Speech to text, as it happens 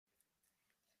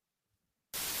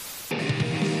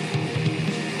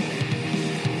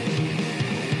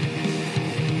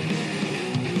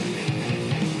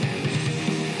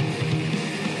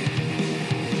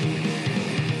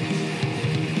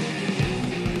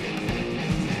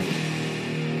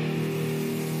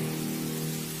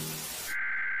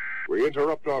We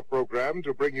interrupt our program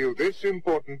to bring you this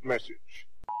important message.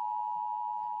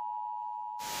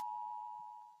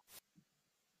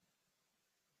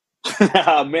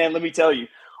 Man, let me tell you,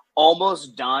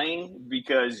 almost dying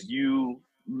because you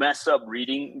mess up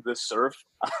reading the surf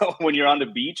when you're on the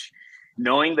beach,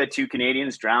 knowing that 2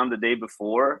 Canadians drowned the day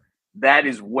before, that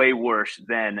is way worse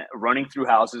than running through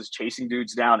houses, chasing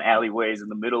dudes down alleyways in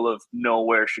the middle of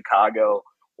nowhere, Chicago,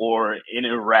 or in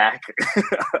Iraq.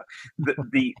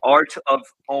 the art of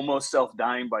almost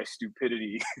self-dying by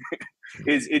stupidity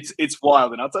it's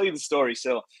wild. And I'll tell you the story.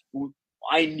 So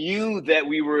I knew that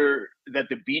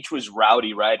the beach was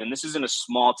rowdy, right? And this is in a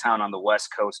small town on the west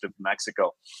coast of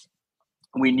Mexico.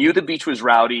 We knew the beach was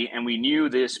rowdy, and we knew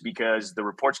this because the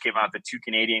reports came out that 2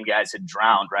 Canadian guys had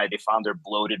drowned, right? They found their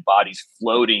bloated bodies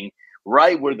floating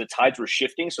right where the tides were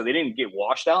shifting, so they didn't get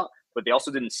washed out, but they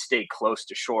also didn't stay close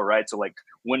to shore, right? So like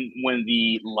when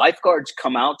the lifeguards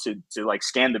come out to like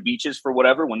scan the beaches for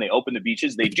whatever, when they open the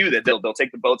beaches, they do that. They'll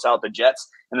take the boats out, the jets,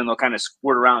 and then they'll kind of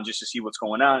squirt around just to see what's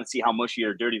going on and see how mushy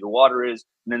or dirty the water is,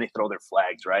 and then they throw their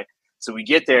flags, right? So we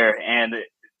get there, and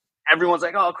everyone's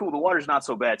like, oh, cool, the water's not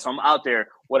so bad. So I'm out there,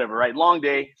 whatever, right? Long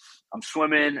day. I'm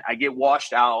swimming. I get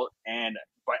washed out, and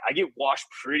I get washed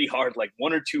pretty hard, like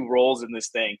 1 or 2 rolls in this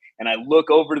thing. And I look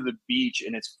over to the beach,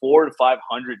 and it's 400 to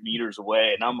 500 meters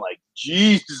away. And I'm like,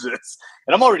 Jesus.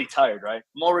 And I'm already tired, right?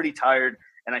 I'm already tired.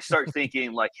 And I start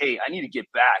thinking like, hey, I need to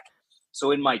get back.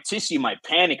 So in my tissy, my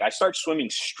panic, I start swimming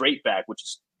straight back, which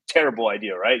is terrible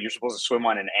idea, right? You're supposed to swim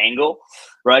on an angle,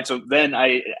 right? So then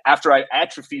after I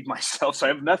atrophied myself, so I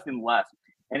have nothing left.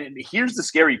 And here's the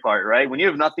scary part, right? When you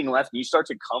have nothing left and you start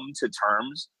to come to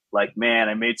terms, like, man,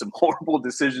 I made some horrible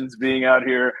decisions being out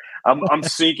here. I'm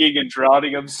sinking and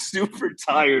drowning. I'm super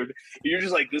tired. You're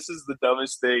just like, this is the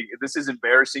dumbest thing. This is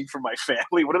embarrassing for my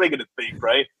family. What are they going to think,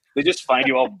 right? They just find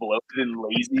you all bloated and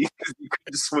lazy because you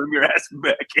couldn't swim your ass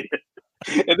back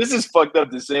in. And this is fucked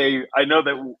up to say. I know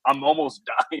that I'm almost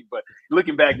dying, but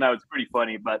looking back now, it's pretty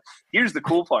funny. But here's the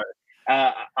cool part.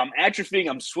 I'm atrophying.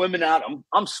 I'm swimming out.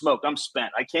 I'm smoked. I'm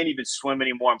spent. I can't even swim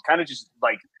anymore. I'm kind of just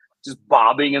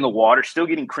bobbing in the water, still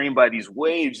getting creamed by these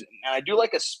waves. And I do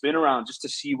like a spin around just to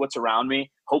see what's around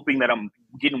me, hoping that I'm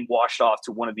getting washed off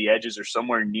to one of the edges or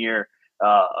somewhere near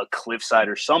a cliffside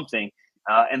or something.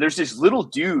 And there's this little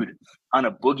dude on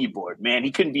a boogie board. Man,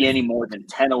 he couldn't be any more than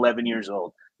 10, 11 years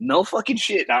old. No fucking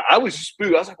shit. Now, I was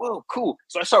spooked. I was like, whoa, cool.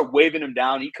 So I start waving him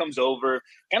down. He comes over,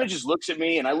 kind of just looks at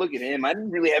me, and I look at him. I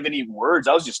didn't really have any words.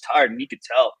 I was just tired, and he could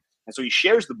tell. And so he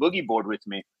shares the boogie board with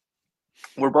me.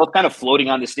 We're both kind of floating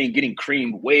on this thing, getting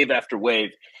creamed wave after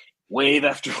wave, wave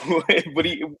after wave. But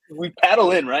we paddle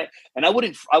in, right? And I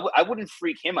wouldn't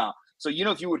freak him out. So,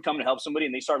 if you would come to help somebody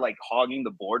and they start like hogging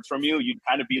the board from you, you'd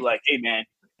kind of be like, hey, man,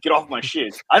 get off my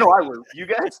shit. I know I would. You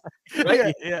guys?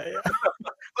 Right? Yeah.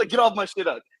 Like, get off my shit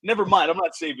up. Never mind. I'm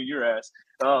not saving your ass.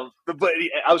 But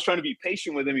I was trying to be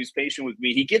patient with him. He's patient with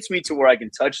me. He gets me to where I can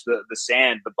touch the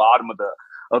sand, the bottom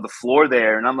of the floor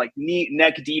there. And I'm like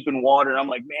neck deep in water. And I'm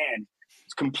like, man,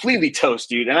 it's completely toast,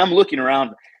 dude. And I'm looking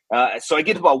around. So I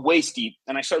get about waist deep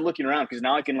and I start looking around because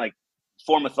now I can like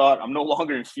form a thought. I'm no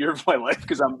longer in fear of my life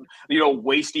because I'm,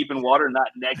 waist deep in water, not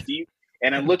neck deep.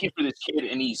 And I'm looking for this kid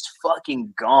and he's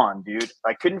fucking gone, dude.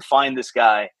 I couldn't find this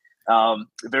guy.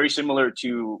 Very similar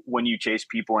to when you chase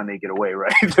people and they get away,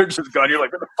 right? They're just gone. You're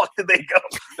like, where the fuck did they go?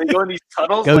 They go in these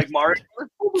tunnels like Mario.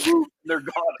 They're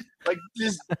gone. Like,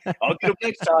 just, I'll get them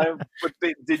next time. But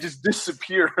they just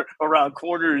disappear around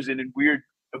corners and in weird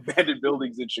abandoned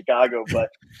buildings in Chicago. But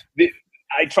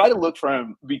I try to look for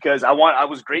him because I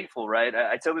was grateful, right?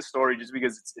 I tell this story just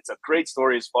because it's a great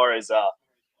story as far as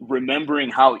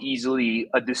remembering how easily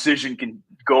a decision can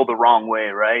go the wrong way,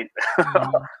 right?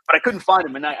 Mm-hmm. But I couldn't find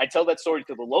him. And I tell that story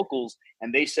to the locals,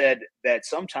 and they said that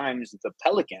sometimes the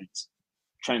pelicans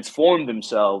transform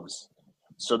themselves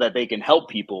so that they can help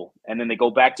people, and then they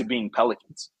go back to being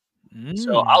pelicans.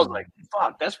 So I was like,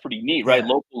 fuck, that's pretty neat, right?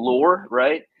 Local lore,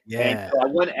 right? Yeah. And so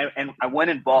I went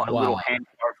and bought a little hand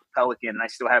carved pelican, and I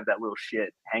still have that little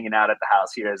shit hanging out at the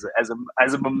house here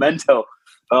as a memento.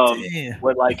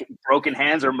 Where like broken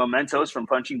hands are mementos from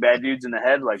punching bad dudes in the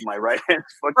head. Like my right hand's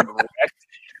fucking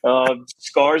wrecked.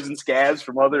 Scars and scabs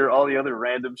from all the other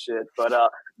random shit. But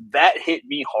that hit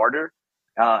me harder.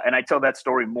 And I tell that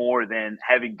story more than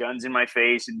having guns in my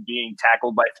face and being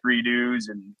tackled by 3 dudes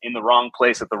and in the wrong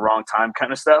place at the wrong time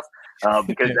kind of stuff.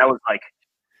 Because that was like,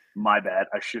 my bad.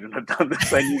 I shouldn't have done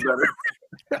this. I knew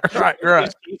better.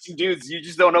 Right. Dudes, you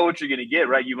just don't know what you're going to get,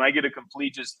 right? You might get a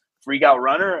complete just freak out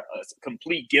runner, a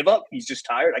complete give up. He's just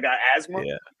tired. I got asthma.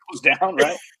 Yeah. He goes down,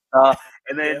 right?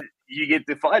 And then you get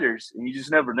the fighters, and you just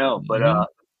never know. But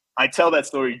I tell that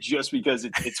story just because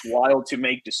it's wild to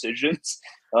make decisions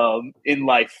in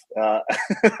life that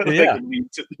can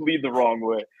lead the wrong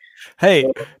way.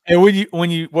 Hey, and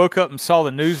when you woke up and saw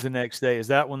the news the next day, is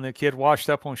that when the kid washed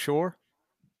up on shore?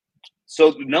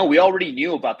 So no, we already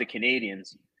knew about the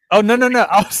Canadians. Oh, no.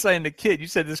 I was saying the kid. You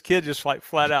said this kid just like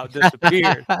flat out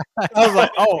disappeared. I was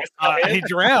like, oh, he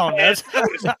drowned. That's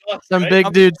some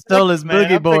big dude stole his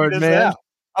boogie board, man.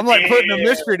 I'm like putting a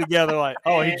mystery together, like,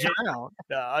 oh, he drowned.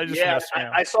 I just messed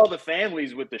around. I saw the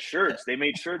families with the shirts. They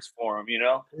made shirts for him,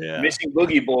 missing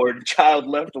boogie board, child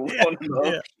left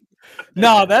alone.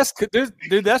 No, that's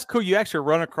dude. That's cool. You actually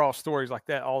run across stories like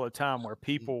that all the time, where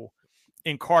people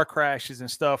in car crashes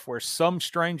and stuff, where some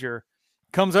stranger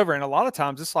comes over, and a lot of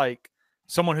times it's like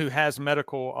someone who has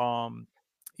medical,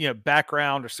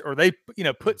 background, or they,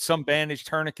 put some bandage,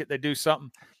 tourniquet, they do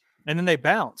something, and then they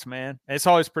bounce, man. And it's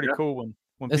always pretty cool when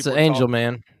it's an angel,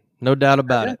 man. No doubt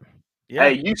about it. Yeah.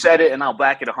 Hey, you said it, and I'll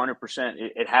back it 100%.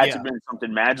 It had to have been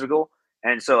something magical,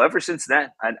 and so ever since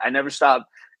then, I never stopped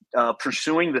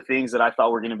pursuing the things that I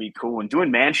thought were going to be cool and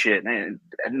doing man shit. And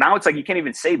now it's like you can't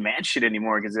even say man shit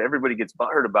anymore because everybody gets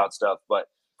butthurt about stuff, but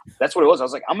that's what it was. I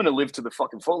was like, I'm going to live to the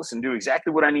fucking fullest and do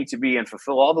exactly what I need to be and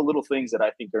fulfill all the little things that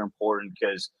I think are important,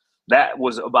 because I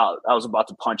was about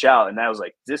to punch out, and I was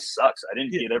like, this sucks. I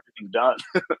didn't get everything done.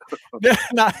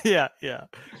 Yeah.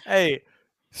 Hey,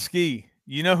 Ski,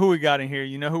 you know who we got in here.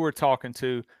 You know who we're talking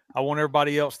to. I want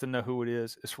everybody else to know who it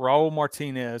is. It's Raul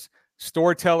Martinez,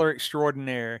 storyteller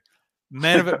extraordinaire,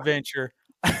 man of adventure,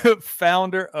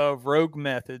 founder of Rogue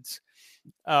Methods,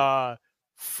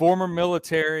 former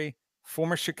military,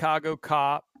 former Chicago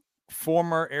cop,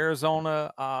 former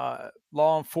Arizona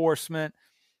law enforcement,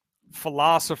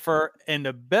 philosopher, and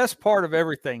the best part of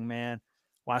everything, man,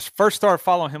 when I first started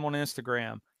following him on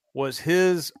Instagram, was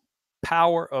his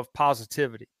power of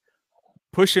positivity,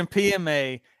 pushing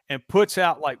PMA, and puts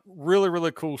out like really,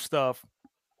 really cool stuff,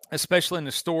 especially in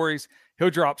the stories. He'll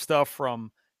drop stuff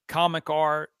from comic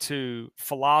art to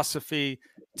philosophy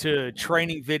to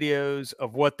training videos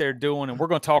of what they're doing. And we're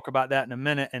going to talk about that in a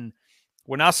minute. And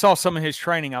when I saw some of his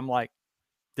training, I'm like,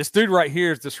 this dude right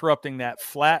here is disrupting that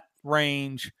flat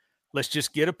range. Let's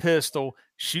just get a pistol,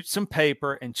 shoot some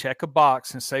paper, and check a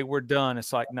box and say we're done.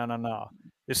 It's like, no.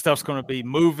 This stuff's going to be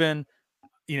moving,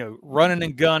 running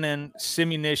and gunning,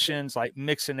 simunitions, like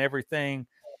mixing everything.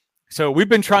 So we've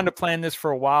been trying to plan this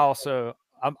for a while. So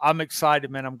I'm excited,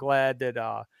 man. I'm glad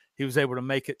that he was able to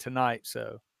make it tonight.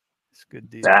 So it's a good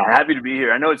deal. Happy to be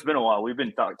here. I know it's been a while. We've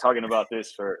been talking about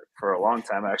this for a long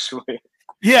time, actually.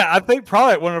 Yeah, I think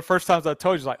probably one of the first times I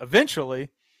told you, like, eventually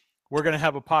we're going to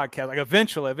have a podcast. Like,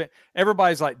 eventually,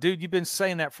 everybody's like, dude, you've been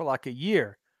saying that for like a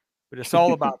year. But it's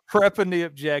all about prepping the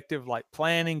objective, like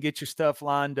planning, get your stuff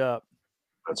lined up.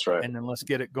 That's right. And then let's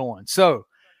get it going. So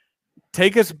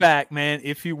take us back, man,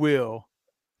 if you will,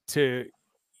 to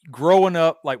growing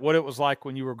up, like what it was like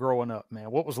when you were growing up,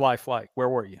 man. What was life like? Where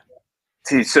were you?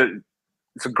 See, so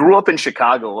grew up in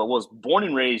Chicago. I was born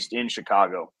and raised in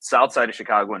Chicago, south side of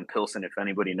Chicago in Pilsen, if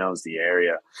anybody knows the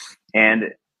area. And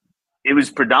it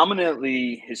was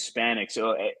predominantly Hispanic.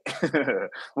 So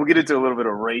we'll get into a little bit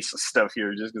of race stuff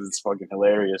here just because it's fucking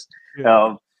hilarious.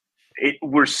 Yeah.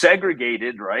 We're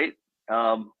segregated, right,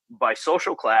 by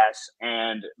social class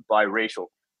and by racial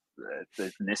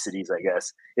ethnicities, I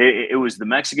guess. It was the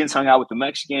Mexicans hung out with the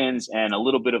Mexicans and a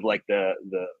little bit of like the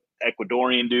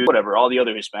Ecuadorian dude, whatever, all the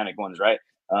other Hispanic ones, right?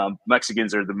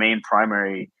 Mexicans are the main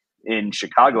primary in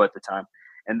Chicago at the time.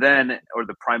 And then, or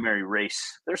the primary race,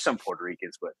 there's some Puerto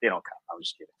Ricans, but they don't count. I'm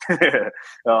just kidding.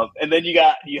 And then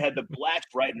you had the blacks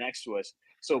right next to us.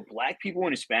 So black people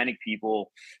and Hispanic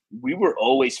people, we were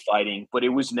always fighting, but it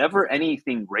was never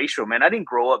anything racial, man. I didn't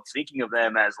grow up thinking of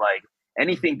them as like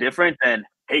anything different than,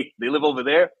 hey, they live over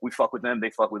there. We fuck with them. They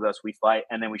fuck with us. We fight.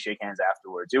 And then we shake hands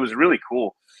afterwards. It was really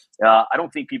cool. I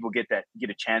don't think people get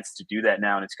a chance to do that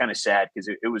now. And it's kind of sad because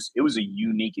it was a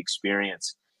unique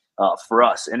experience for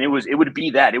us. And it would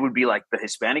be like the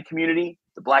Hispanic community,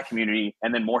 the black community,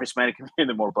 and then more Hispanic community, and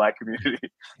then more black community.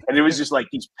 And it was just like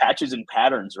these patches and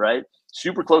patterns, right?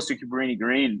 Super close to Cabrini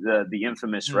Green, the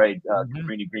infamous, right?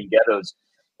 Cabrini Green ghettos.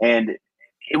 And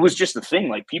it was just the thing.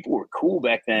 Like, people were cool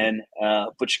back then,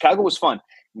 but Chicago was fun.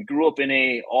 We grew up in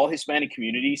a all Hispanic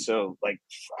community, so like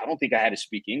I don't think I had to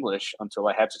speak English until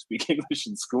I had to speak English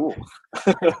in school.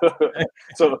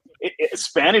 So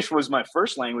Spanish was my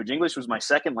first language. English was my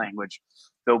second language.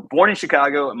 So born in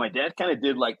Chicago, and my dad kind of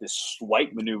did like this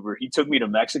swipe maneuver. He took me to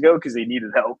Mexico because they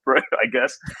needed help, right? I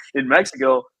guess in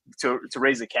Mexico to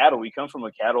raise the cattle. We come from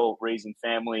a cattle raising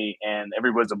family, and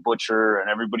everybody's a butcher, and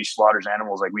everybody slaughters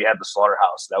animals. Like, we had the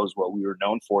slaughterhouse. That was what we were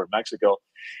known for in Mexico,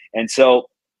 and so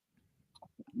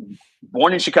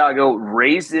born in Chicago,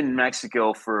 raised in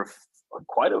Mexico for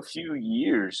quite a few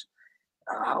years.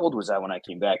 How old was I when I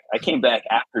came back? I came back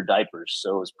after diapers,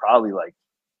 so it was probably like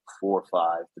 4 or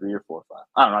 5, 3 or 4 or 5.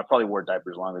 I don't know. I probably wore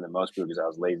diapers longer than most people because I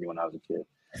was lazy when I was a kid.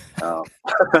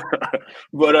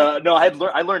 But no,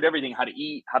 I learned everything: how to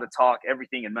eat, how to talk,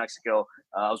 everything in Mexico.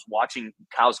 I was watching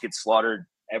cows get slaughtered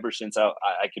ever since I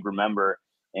could remember,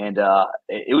 and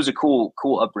it was a cool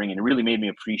upbringing. It really made me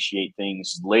appreciate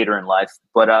things later in life.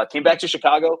 But came back to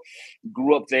Chicago,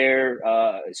 grew up there,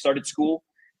 started school.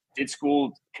 Did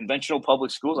school, conventional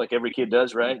public schools like every kid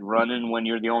does, right? Running when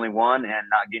you're the only one and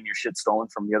not getting your shit stolen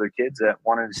from the other kids that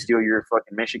wanted to steal your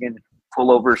fucking Michigan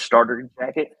pullover starter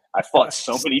jacket. I fought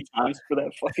so many times for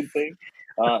that fucking thing.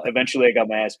 Eventually I got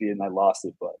my ass beat and I lost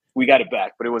it, but we got it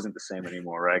back, but it wasn't the same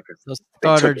anymore, right? Those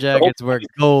starter jackets were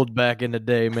gold back in the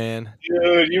day, man.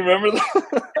 Dude, you remember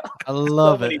those? I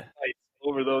love it.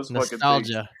 Over those Nostalgia.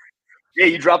 fucking things. Yeah,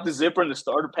 you drop the zipper and the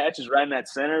starter patch is right in that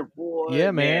center. Boy,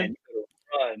 yeah, man.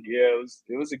 Yeah,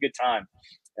 it was a good time.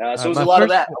 So it was a lot of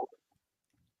that.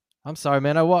 I'm sorry,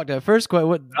 man. I walked at first.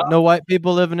 No white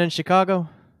people living in Chicago?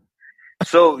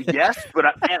 So yes, but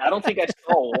I don't think I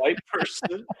saw a white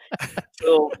person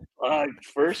until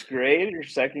first grade or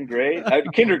second grade.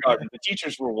 Kindergarten. The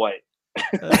teachers were white.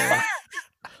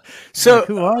 So like,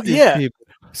 who are these people?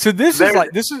 So this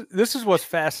is what's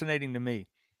fascinating to me.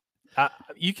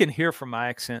 You can hear from my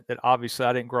accent that obviously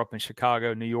I didn't grow up in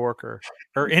Chicago, New York,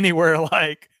 or anywhere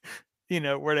like,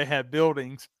 where they have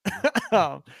buildings.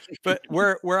 But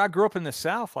where I grew up in the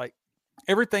South, like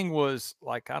everything was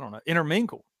like, I don't know,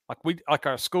 intermingled. Like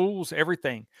our schools,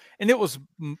 everything. And it was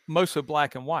mostly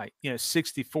black and white,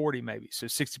 60-40 maybe. So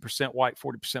 60% white,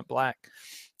 40% black.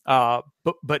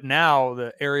 But now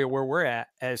the area where we're at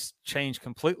has changed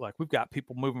completely. Like we've got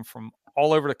people moving from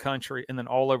all over the country and then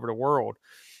all over the world.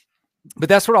 But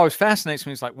that's what always fascinates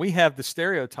me. Is like we have the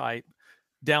stereotype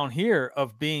down here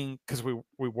of being, because we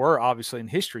were obviously in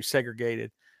history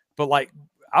segregated, but like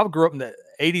I grew up in the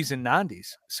 80s and 90s,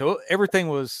 so everything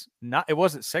was not. It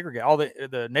wasn't segregated. All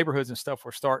the neighborhoods and stuff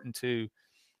were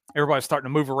everybody's starting to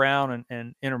move around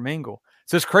and intermingle.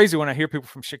 So it's crazy when I hear people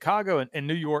from Chicago and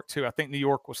New York too. I think New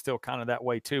York was still kind of that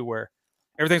way too, where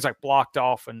everything's like blocked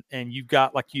off and you've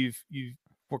got like you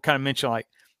were kind of mentioning like.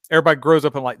 Everybody grows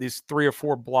up in like these 3 or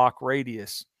 4 block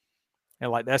radius,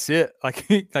 and like that's it. Like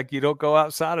you don't go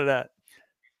outside of that.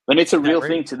 And it's a real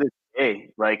thing to this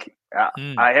day. Like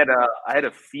I had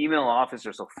a female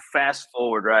officer. So fast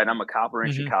forward, right? I'm a copper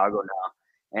in Chicago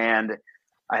now, and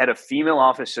I had a female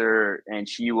officer, and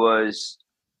she was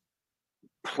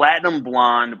platinum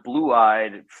blonde, blue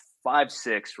eyed,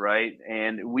 5'6", right?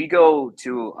 And we go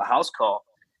to a house call.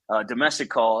 Domestic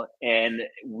call, and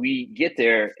we get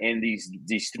there, and these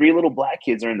 3 little black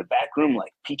kids are in the back room,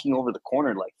 like peeking over the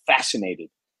corner, like fascinated.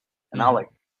 And I'm like,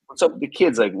 "What's up with the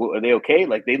kids? Like, are they okay?"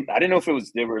 Like I didn't know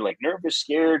if they were like nervous,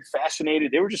 scared,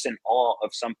 fascinated. They were just in awe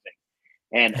of something,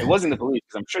 and it wasn't the police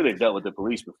because I'm sure they've dealt with the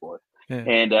police before. Yeah.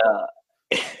 And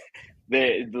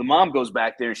the mom goes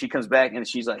back there, and she comes back, and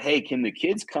she's like, "Hey, can the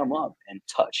kids come up and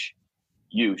touch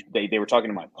you?" They were talking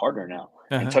to my partner now,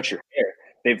 and touch your hair.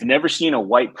 They've never seen a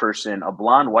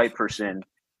blonde white person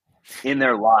in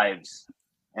their lives.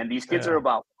 And these kids are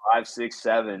about 5, 6,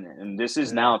 7. And this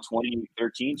is now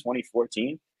 2013,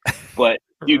 2014. But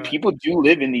dude, people do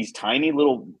live in these tiny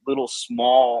little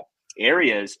small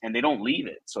areas and they don't leave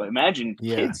it. So imagine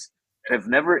kids that have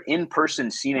never in person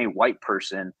seen a white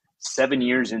person 7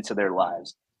 years into their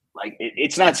lives. Like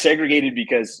it's not segregated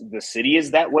because the city is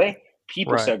that way.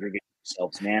 People segregate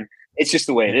themselves, man. It's just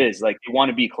the way it is. Like they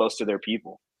want to be close to their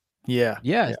people. Yeah.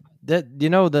 That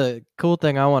the cool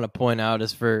thing I want to point out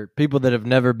is for people that have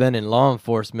never been in law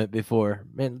enforcement before.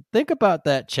 Man, think about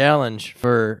that challenge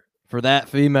for that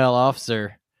female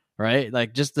officer, right?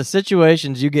 Like just the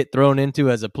situations you get thrown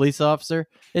into as a police officer,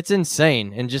 it's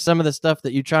insane. And just some of the stuff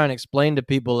that you try and explain to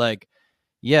people, like,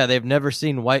 yeah, they've never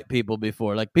seen white people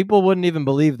before. Like people wouldn't even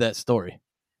believe that story.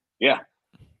 Yeah.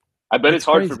 I bet it's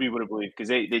hard for people to believe because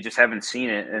they just haven't seen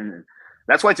it. And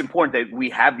that's why it's important that we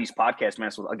have these podcasts,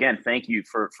 man. So again, thank you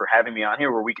for having me on here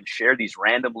where we can share these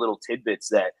random little tidbits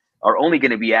that are only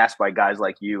going to be asked by guys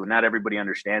like you. Not everybody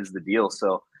understands the deal.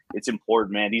 So it's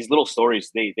important, man. These little stories,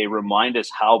 they remind us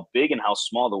how big and how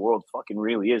small the world fucking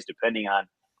really is, depending on,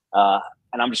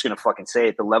 and I'm just going to fucking say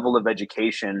it, the level of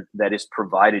education that is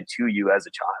provided to you as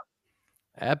a child.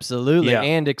 Absolutely.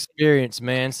 And experience,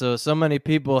 man. So many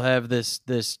people have this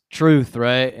truth,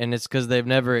 right? And it's because they've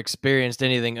never experienced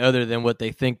anything other than what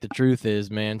they think the truth is,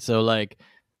 man. So like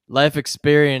life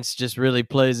experience just really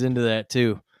plays into that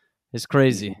too. It's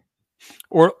crazy.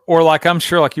 Or like I'm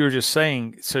sure, like you were just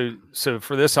saying, so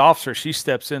for this officer, she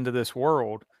steps into this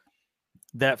world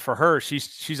that for her,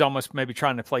 she's almost maybe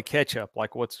trying to play catch up,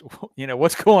 like what's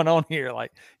what's going on here,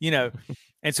 like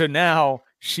and so now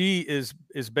she is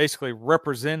basically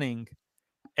representing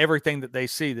everything that they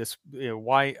see, this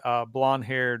white blonde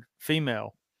haired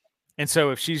female. And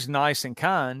so if she's nice and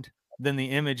kind, then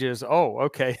the image is, oh,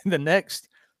 okay, the next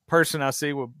person I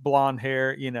see with blonde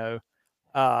hair, in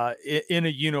a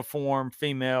uniform,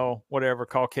 female, whatever,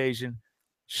 Caucasian,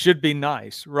 should be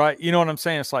nice, right? You know what I'm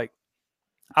saying? It's like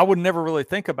I would never really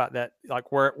think about that,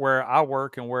 like where I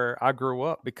work and where I grew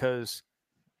up, because,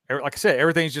 like I said,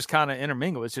 everything's just kind of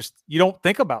intermingled. It's just you don't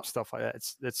think about stuff like that.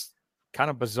 It's kind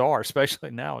of bizarre,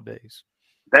 especially nowadays.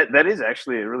 That is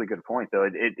actually a really good point, though.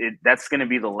 That's going to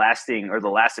be the lasting or the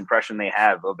last impression they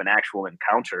have of an actual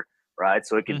encounter, right?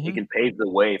 So it can pave the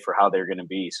way for how they're going to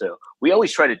be. So we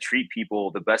always try to treat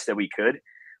people the best that we could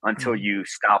until you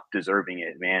stop deserving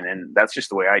it, man. And that's just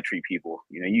the way I treat people.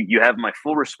 You have my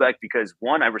full respect because,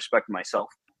 one, I respect myself,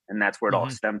 and that's where it all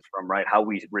stems from, right? How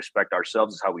we respect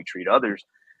ourselves is how we treat others.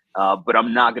 But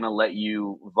I'm not going to let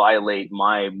you violate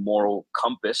my moral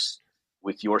compass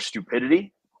with your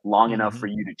stupidity long enough for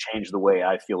you to change the way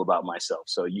I feel about myself.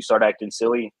 So you start acting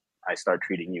silly, I start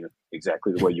treating you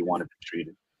exactly the way you want to be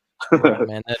treated. Right,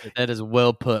 man, that is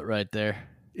well put right there.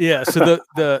 Yeah. So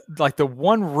the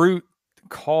one root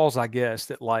cause, I guess,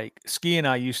 that like Ski and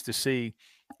I used to see,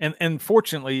 and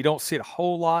fortunately you don't see it a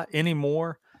whole lot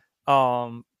anymore,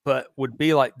 but would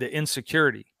be like the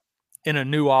insecurity in a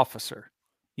new officer.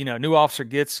 New officer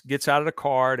gets out of the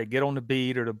car to get on the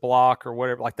beat or the block or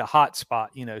whatever, like the hot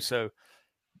spot, so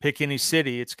pick any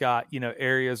city, it's got,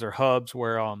 areas or hubs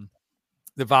where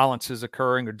the violence is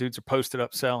occurring or dudes are posted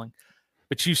up selling.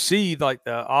 But you see like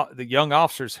the young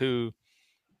officers who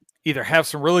either have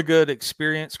some really good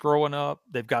experience growing up,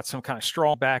 they've got some kind of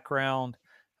strong background,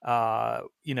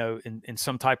 in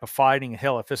some type of fighting.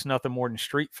 Hell, if it's nothing more than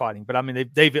street fighting, but I mean,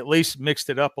 they've at least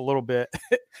mixed it up a little bit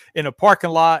in a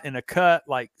parking lot, in a cut,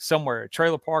 like somewhere, a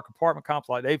trailer park, apartment complex,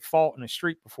 like they've fought in the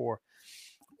street before.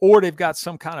 Or they've got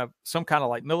some kind of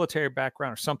like military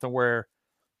background or something where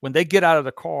when they get out of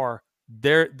the car,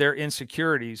 their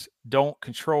insecurities don't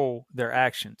control their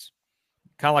actions.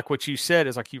 Kind of like what you said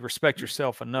is like you respect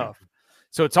yourself enough.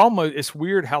 So it's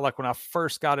weird how, like, when I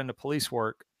first got into police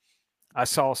work, I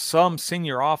saw some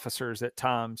senior officers at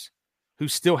times who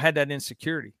still had that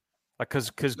insecurity, like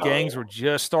because gangs were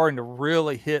just starting to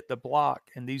really hit the block,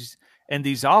 and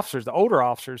these officers, the older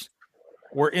officers,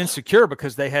 were insecure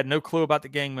because they had no clue about the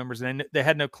gang members, and they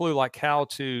had no clue like how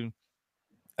to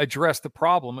address the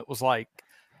problem. It was like,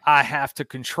 I have to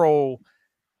control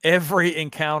every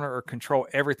encounter or control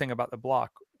everything about the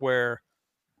block, where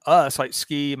us, like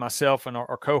Ski, myself, and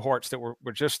our cohorts that were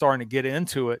just starting to get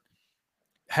into it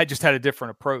had a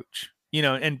different approach,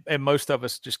 and most of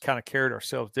us just kind of carried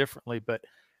ourselves differently. But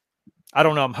I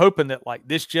don't know. I'm hoping that like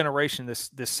this generation,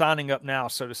 this signing up now,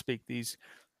 so to speak, these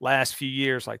last few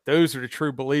years, like those are the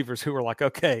true believers who are like,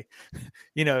 okay,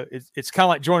 it's kind of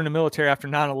like joining the military after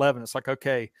 9/11. It's like,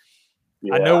 okay,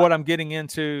 I know what I'm getting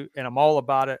into and I'm all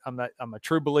about it. I'm a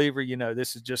true believer.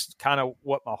 This is just kind of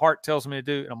what my heart tells me to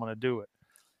do, and I'm going to do it.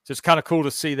 So it's kind of cool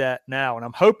to see that now. And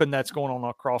I'm hoping that's going on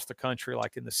across the country,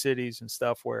 like in the cities and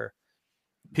stuff, where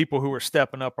people who are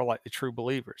stepping up are like the true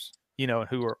believers,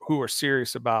 who are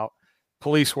serious about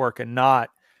police work, and not,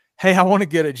 hey, I want to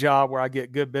get a job where I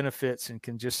get good benefits and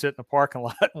can just sit in the parking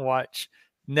lot and watch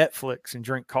Netflix and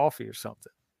drink coffee or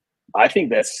something. I think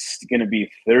that's going to be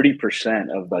 30%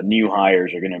 of the new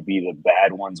hires are going to be the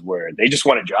bad ones, where they just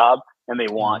want a job and they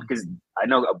want, because I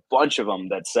know a bunch of them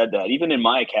that said that. Even in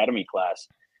my academy class,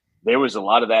 there was a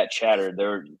lot of that chatter.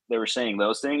 They were saying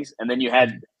those things. And then you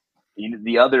had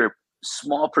the other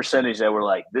small percentage that were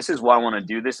like, this is why I want to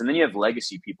do this. And then you have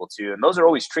legacy people too. And those are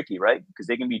always tricky, right? Because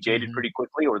they can be jaded pretty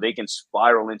quickly, or they can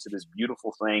spiral into this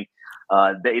beautiful thing.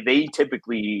 They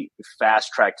typically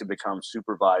fast track to become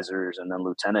supervisors and then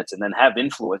lieutenants and then have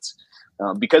influence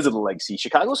because of the legacy.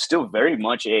 Chicago's still very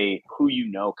much a who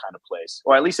kind of place,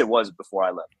 or at least it was before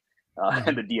I left.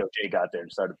 And the DOJ got there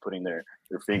and started putting their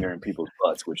finger in people's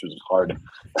butts, which was hard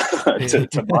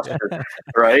to muster,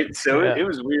 right? So it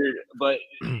was weird, but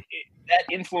that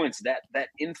influence, that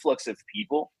influx of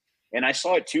people, and I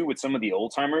saw it too with some of the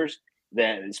old timers,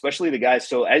 that especially the guys.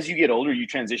 So as you get older, you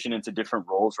transition into different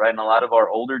roles, right? And a lot of our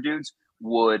older dudes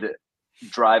would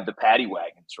drive the paddy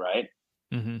wagons, right?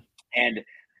 And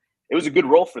it was a good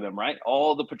role for them, right?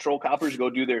 All the patrol coppers go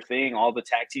do their thing, all the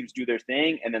TAC teams do their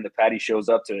thing, and then the paddy shows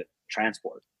up to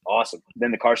transport. Awesome.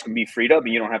 Then the cars can be freed up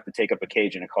and you don't have to take up a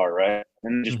cage in a car, right?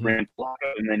 And just bring it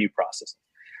and then you process.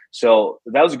 So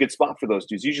that was a good spot for those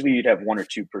dudes. Usually you'd have 1 or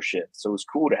 2 per shift. So it was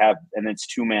cool to have, and it's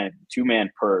two man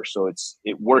per. So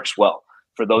it works well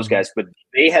for those guys, but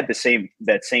they had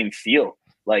that same feel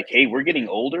like, hey, we're getting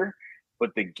older,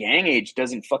 but the gang age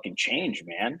doesn't fucking change,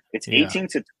 man. It's 18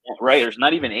 to right. There's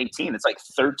not even 18. It's like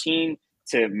 13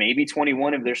 to maybe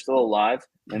 21 if they're still alive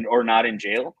or not in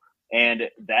jail. And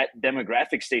that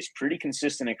demographic stays pretty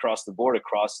consistent across the board,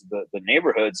 across the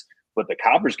neighborhoods. But the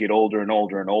coppers get older and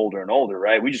older and older and older,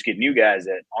 right? We just get new guys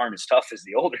that aren't as tough as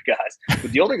the older guys.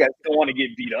 But the older guys don't want to get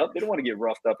beat up. They don't want to get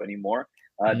roughed up anymore.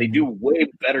 They do way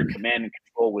better command and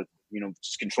control with,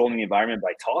 just controlling the environment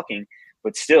by talking.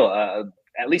 But still,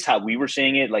 at least how we were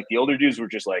seeing it, like the older dudes were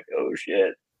just like, oh,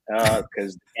 shit,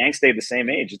 because the gang stayed the same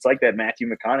age. It's like that Matthew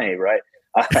McConaughey, right?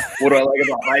 What do I like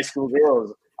about high school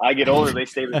girls? I get older, they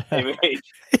stay the same age.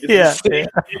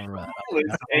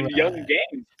 And young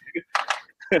gangs.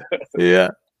 Yeah.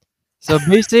 So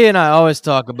BC and I always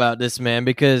talk about this, man,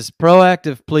 because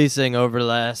proactive policing over the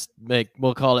last,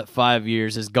 we'll call it 5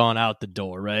 years, has gone out the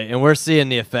door, right? And we're seeing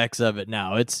the effects of it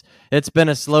now. It's been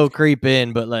a slow creep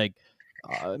in, but like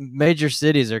major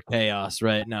cities are chaos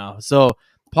right now. So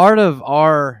part of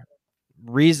our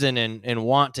reason and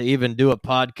want to even do a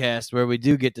podcast where we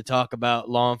do get to talk about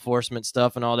law enforcement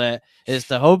stuff and all that is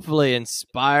to hopefully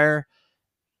inspire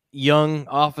young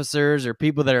officers or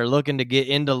people that are looking to get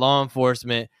into law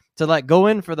enforcement to like go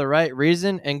in for the right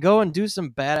reason and go and do some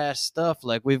badass stuff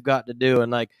like we've got to do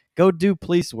and like go do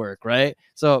police work, right?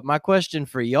 So my question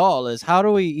for y'all is, how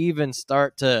do we even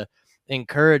start to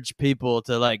encourage people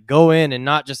to like go in and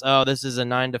not just, oh, this is a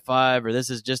 9 to 5 or this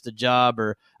is just a job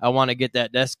or I want to get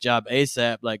that desk job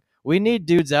ASAP? Like we need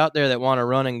dudes out there that want to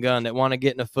run and gun, that want to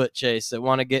get in a foot chase, that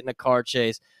want to get in a car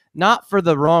chase, not for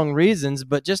the wrong reasons,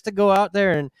 but just to go out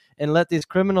there and let these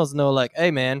criminals know, like, hey,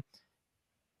 man,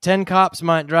 10 cops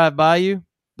might drive by you,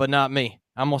 but not me.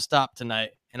 I'm going to stop tonight,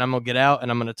 and I'm going to get out, and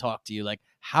I'm going to talk to you. Like,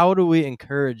 how do we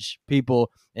encourage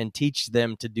people and teach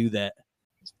them to do that?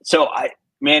 So,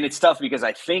 it's tough because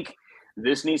I think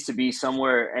this needs to be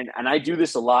somewhere, and I do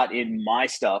this a lot in my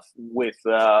stuff with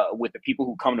the people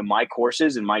who come to my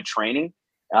courses and my training.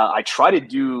 I try to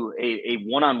do a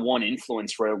one-on-one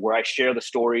influence where I share the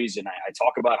stories and I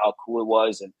talk about how cool it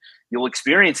was, and you'll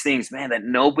experience things, man, that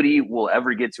nobody will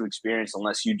ever get to experience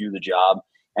unless you do the job.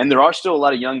 And there are still a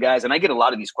lot of young guys, and I get a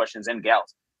lot of these questions and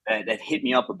gals that hit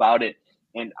me up about it.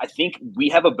 And I think we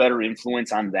have a better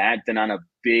influence on that than on a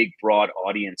big, broad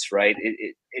audience, right?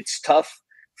 It's tough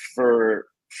for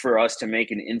us to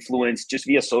make an influence just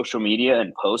via social media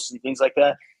and posts and things like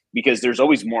that, because there's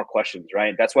always more questions,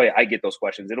 right? That's why I get those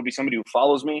questions. It'll be somebody who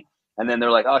follows me, and then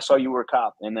they're like, oh, I saw you were a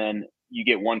cop. And then you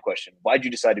get one question. Why'd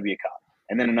you decide to be a cop?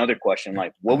 And then another question,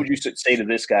 like, what would you say to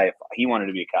this guy if he wanted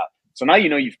to be a cop? So now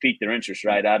you've piqued their interest,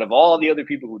 right? Out of all the other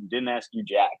people who didn't ask you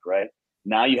jack, right?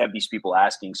 Now you have these people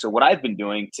asking. So what I've been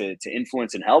doing to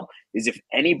influence and help is if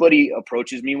anybody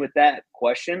approaches me with that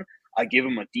question, I give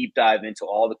them a deep dive into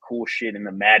all the cool shit and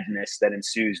the madness that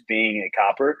ensues being a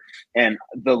copper and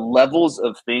the levels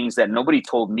of things that nobody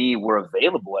told me were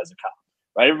available as a cop,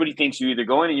 right? Everybody thinks you either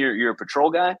go in and you're a patrol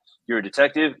guy, you're a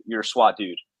detective, you're a SWAT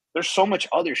dude. There's so much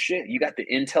other shit. You got the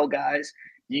intel guys.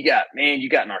 You got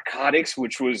narcotics,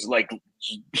 which was like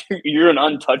you're an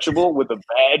untouchable with a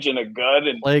badge and a gun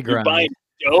and you're buying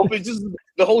dope. It's just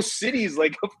the whole city is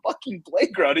like a fucking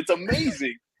playground. It's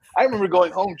amazing. I remember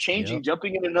going home, changing,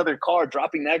 jumping in another car,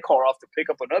 dropping that car off to pick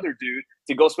up another dude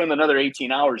to go spend another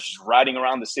 18 hours just riding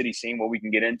around the city, seeing what we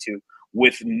can get into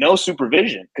with no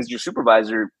supervision, because your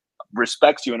supervisor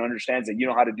respects you and understands that you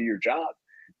know how to do your job.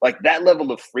 Like that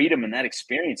level of freedom and that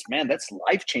experience, man, that's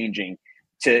life-changing.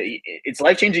 It's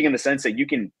life-changing in the sense that you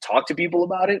can talk to people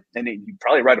about it, and you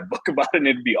probably write a book about it and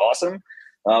it'd be awesome.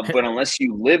 But unless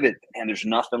you live it, and there's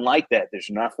nothing like that. There's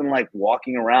nothing like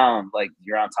walking around like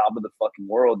you're on top of the fucking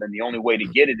world. And the only way to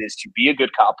get it is to be a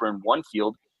good copper in one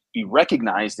field, be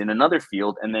recognized in another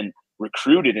field, and then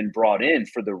recruited and brought in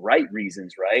for the right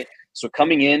reasons, right? So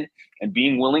coming in and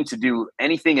being willing to do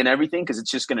anything and everything, because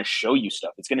it's just going to show you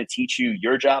stuff. It's going to teach you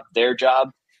your job, their job.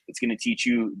 It's going to teach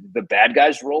you the bad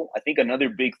guy's role. I think another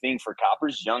big thing for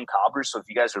coppers, young coppers, so if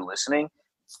you guys are listening,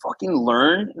 fucking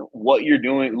learn what you're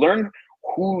doing. Learn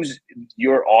who's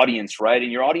your audience, right?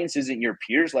 And your audience isn't your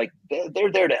peers. Like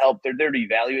they're there to help. They're there to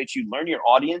evaluate you. Learn your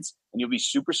audience and you'll be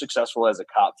super successful as a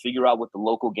cop. Figure out what the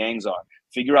local gangs are.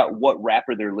 Figure out what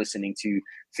rapper they're listening to.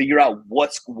 Figure out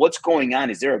what's going on.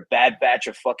 Is there a bad batch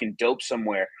of fucking dope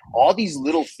somewhere? All these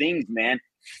little things, man,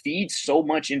 feed so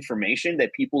much information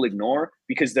that people ignore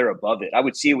because they're above it. I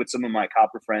would see it with some of my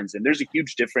copper friends, and there's a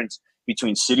huge difference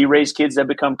between city-raised kids that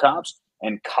become cops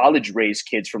and college-raised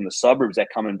kids from the suburbs that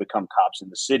come and become cops in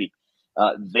the city.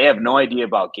 They have no idea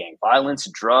about gang violence,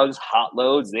 drugs, hot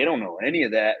loads. They don't know any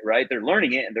of that, right? They're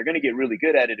learning it, and they're going to get really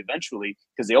good at it eventually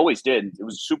because they always did. It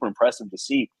was super impressive to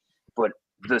see. But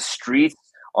the streets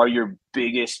are your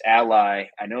biggest ally.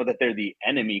 I know that they're the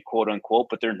enemy, quote unquote,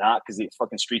 but they're not, because the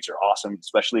fucking streets are awesome,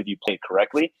 especially if you play it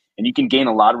correctly. And you can gain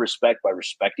a lot of respect by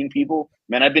respecting people.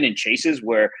 Man, I've been in chases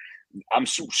where I'm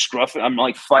scruffing, I'm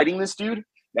like fighting this dude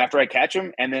after I catch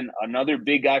him, and then another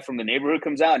big guy from the neighborhood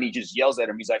comes out and he just yells at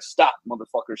him. He's like, "Stop,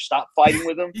 motherfucker! Stop fighting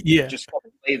with him! Yeah. Just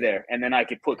fucking lay there." And then I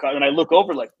could put, and I look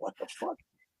over like, "What the fuck?"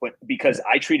 But because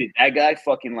I treated that guy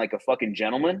fucking like a fucking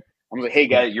gentleman, I'm like, "Hey,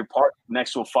 guy, you're parked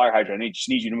next to a fire hydrant. I just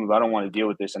need you to move. I don't want to deal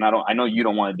with this, and I know you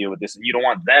don't want to deal with this, and you don't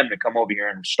want them to come over here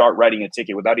and start writing a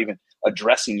ticket without even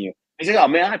addressing you." He's like, "Oh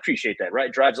man, I appreciate that."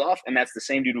 Right? Drives off, and that's the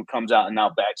same dude who comes out and now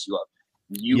backs you up.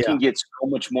 You can get so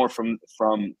much more from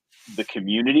the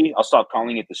community. I'll stop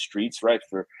calling it the streets, right?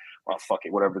 Well, fuck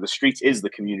it, whatever. The streets is the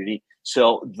community.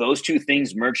 So those two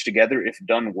things merged together, if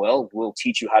done well, will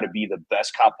teach you how to be the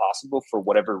best cop possible for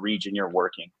whatever region you're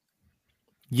working.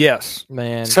 Yes,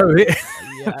 man. So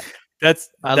yeah,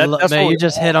 that's man. You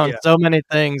just hit on so many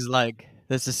things. Like,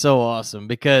 this is so awesome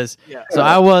because so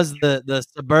I was the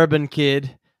suburban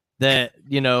kid that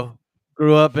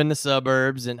grew up in the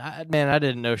suburbs, and I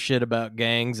didn't know shit about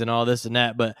gangs and all this and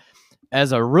that. But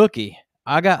as a rookie,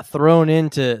 I got thrown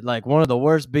into like one of the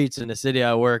worst beats in the city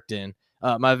I worked in.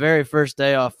 My very first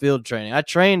day off field training. I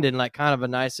trained in like kind of a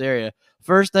nice area.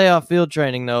 First day off field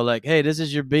training though, like, hey, this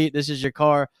is your beat, this is your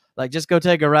car. Like, just go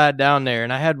take a ride down there.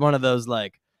 And I had one of those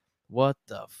like, what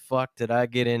the fuck did I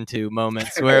get into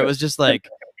moments where it was just like,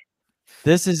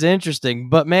 this is interesting.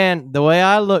 But man, the way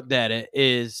I looked at it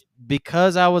is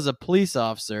because I was a police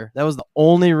officer, that was the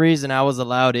only reason I was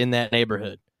allowed in that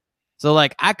neighborhood. So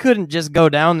like, I couldn't just go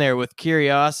down there with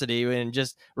curiosity and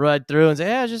just ride through and say,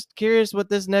 "Yeah, just curious what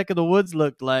this neck of the woods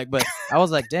looked like." But I was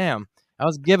like, damn, I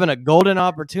was given a golden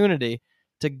opportunity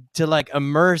to like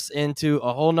immerse into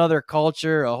a whole nother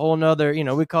culture, a whole nother,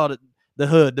 we called it the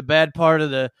hood, the bad part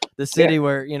of the city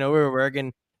where, we were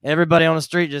working. Everybody on the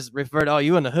street just referred, "Oh,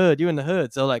 you in the hood, you in the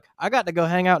hood." So like, I got to go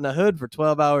hang out in the hood for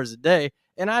 12 hours a day.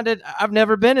 And I've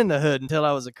never been in the hood until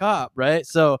I was a cop. Right.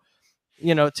 So,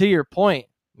 to your point,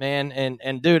 man,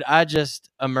 and dude, I just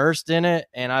immersed in it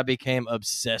and I became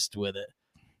obsessed with it.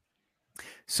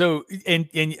 So, and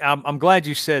I'm glad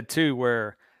you said too,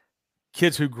 where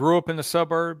kids who grew up in the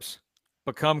suburbs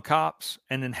become cops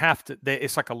and then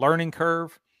it's like a learning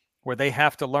curve where they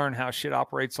have to learn how shit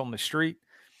operates on the street.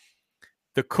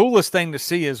 The coolest thing to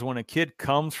see is when a kid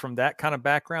comes from that kind of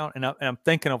background. And I'm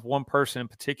thinking of one person in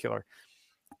particular,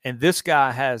 and this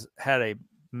guy has had a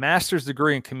master's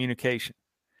degree in communication.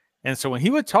 And so when he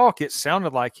would talk, it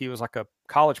sounded like he was like a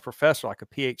college professor, like a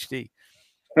PhD.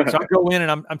 So I go in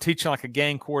and I'm teaching like a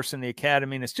gang course in the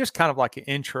academy, and it's just kind of like an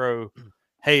intro.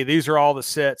 Hey, these are all the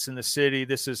sets in the city.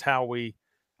 This is how we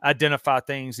identify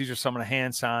things. These are some of the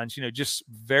hand signs, just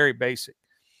very basic.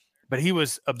 But he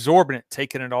was absorbing it,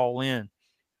 taking it all in.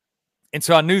 And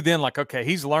so I knew then, like, okay,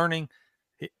 he's learning.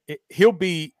 He'll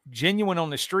be genuine on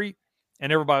the street,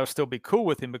 and everybody will still be cool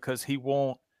with him because he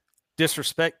won't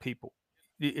disrespect people,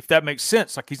 if that makes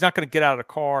sense. Like, he's not going to get out of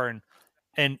the car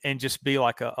and just be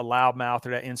like a loudmouth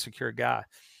or that insecure guy.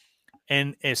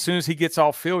 And as soon as he gets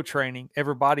off field training,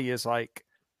 everybody is like,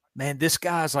 "Man, this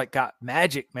guy's like got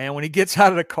magic, man." When he gets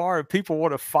out of the car and people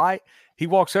want to fight, he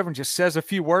walks over and just says a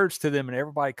few words to them and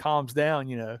everybody calms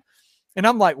down, And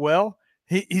I'm like, well,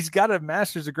 he's got a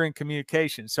master's degree in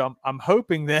communication. So I'm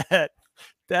hoping that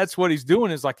that's what he's doing,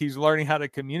 is like he's learning how to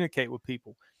communicate with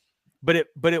people. But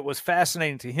it was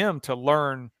fascinating to him to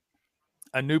learn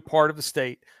a new part of the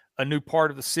state, a new part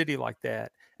of the city like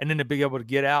that, and then to be able to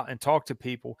get out and talk to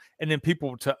people, and then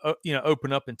people to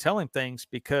open up and tell him things.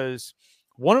 Because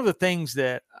one of the things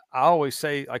that I always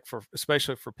say, like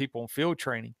especially for people in field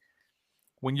training,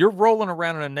 when you're rolling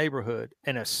around in a neighborhood,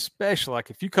 and especially like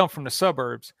if you come from the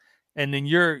suburbs, and then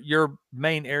your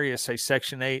main area, say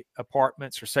Section 8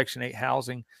 apartments or Section 8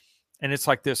 housing, and it's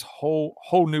like this whole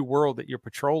new world that you're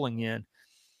patrolling in,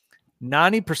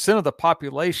 90% of the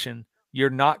population you're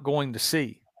not going to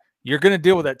see. You're going to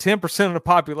deal with that 10% of the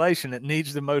population that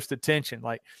needs the most attention,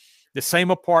 like the same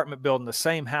apartment building, the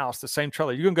same house, the same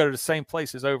trailer. You're going to go to the same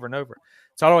places over and over.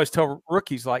 So I always tell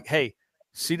rookies, like, hey,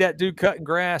 see that dude cutting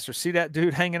grass or see that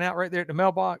dude hanging out right there at the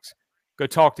mailbox? Go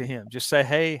talk to him. Just say,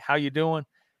 "Hey, how you doing?"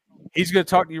 He's going to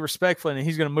talk to you respectfully, and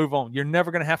he's going to move on. You're never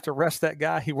going to have to arrest that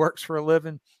guy. He works for a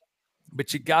living.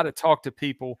 But you got to talk to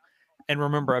people and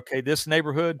remember, okay, this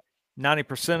neighborhood,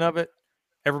 90% of it,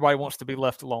 everybody wants to be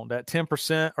left alone. That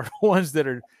 10% are the ones that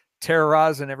are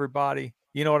terrorizing everybody.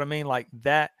 You know what I mean? Like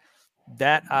that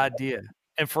idea.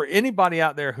 And for anybody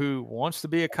out there who wants to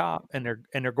be a cop and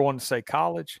they're going to say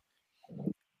college,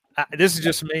 this is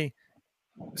just me.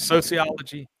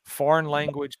 Sociology, foreign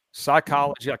language,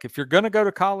 psychology. Like if you're going to go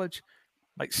to college,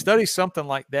 like study something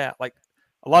like that. Like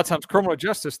a lot of times, criminal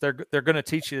justice, they're going to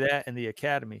teach you that in the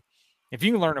academy. If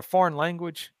you can learn a foreign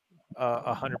language,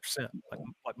 100%,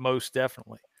 like most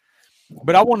definitely.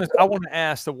 But I want to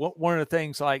ask one of the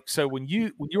things, like, so when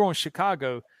you were in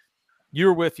Chicago,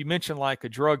 you mentioned like a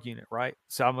drug unit, right?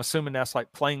 So I'm assuming that's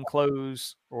like plain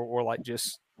clothes or like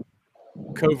just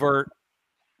covert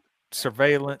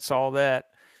surveillance, all that.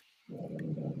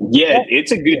 Yeah,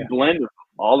 it's a good blend of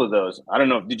all of those. I don't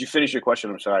know. Did you finish your question?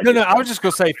 I'm sorry. No, I was just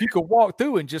going to say, if you could walk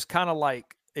through and just kind of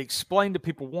like explain to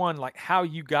people, one, like how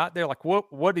you got there, like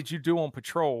what did you do on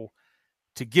patrol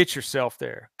to get yourself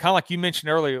there? Kind of like you mentioned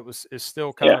earlier, it's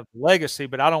still kind of legacy,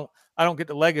 but I don't get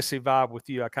the legacy vibe with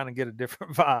you. I kind of get a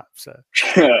different vibe. So,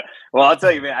 well, I'll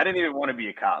tell you, man, I didn't even want to be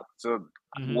a cop. So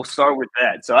we'll start with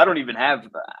that. So I don't even have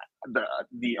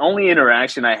the only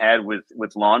interaction I had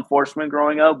with law enforcement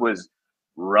growing up was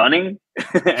running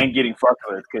and getting fucked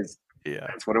with, because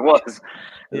that's what it was.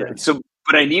 Yeah. So,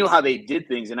 but I knew how they did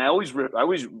things, and I always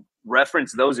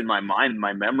reference those in my mind,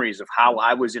 my memories of how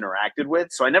I was interacted with.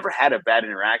 So I never had a bad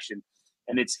interaction,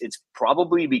 and it's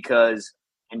probably because,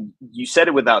 and you said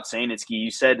it without saying it, Ski.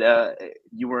 You said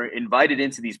you were invited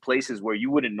into these places where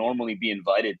you wouldn't normally be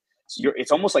invited. So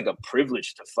it's almost like a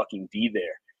privilege to fucking be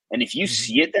there. And if you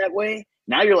see it that way,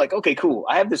 now you're like, okay, cool.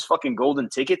 I have this fucking golden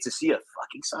ticket to see a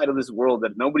fucking side of this world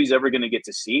that nobody's ever going to get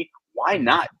to see. Why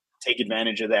not take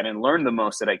advantage of that and learn the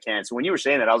most that I can? So when you were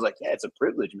saying that, I was like, yeah, it's a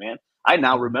privilege, man. I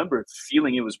now remember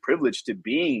feeling it was privileged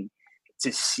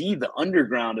to see the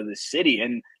underground of the city,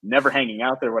 and never hanging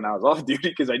out there when I was off duty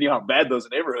because I knew how bad those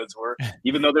neighborhoods were.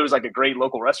 Even though there was like a great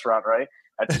local restaurant, right?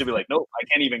 I'd still be like, nope, I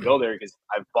can't even go there because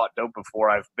I've bought dope before.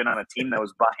 I've been on a team that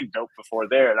was buying dope before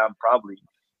there, and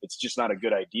it's just not a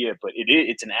good idea. But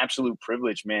it's an absolute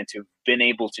privilege, man, to have been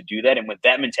able to do that. And with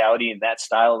that mentality and that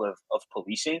style of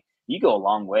policing, you go a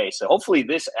long way. So hopefully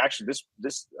this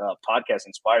podcast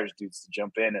inspires dudes to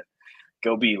jump in and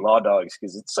go be law dogs,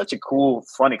 because it's such a cool,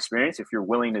 fun experience if you're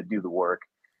willing to do the work.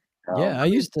 I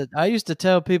used to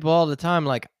tell people all the time,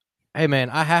 like, hey man,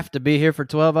 I have to be here for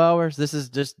 12 hours. This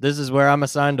is where I'm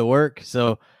assigned to work.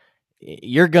 So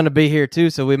you're going to be here too.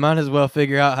 So we might as well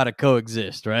figure out how to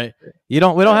coexist, right? We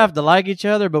don't have to like each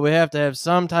other, but we have to have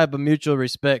some type of mutual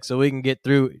respect so we can get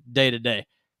through day to day.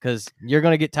 Because you're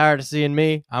going to get tired of seeing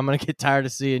me. I'm going to get tired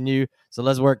of seeing you. So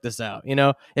let's work this out. You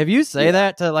know, if you say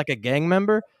that to like a gang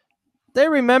member, they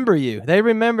remember you. They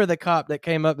remember the cop that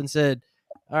came up and said,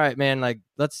 all right, man, like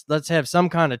let's have some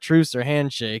kind of truce or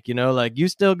handshake, you know, like you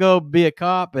still go be a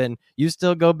cop and you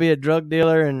still go be a drug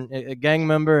dealer and a gang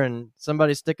member and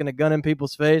somebody sticking a gun in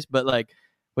people's face. But like,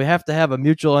 we have to have a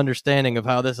mutual understanding of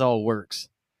how this all works,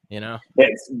 you know? Yeah,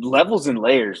 it's levels and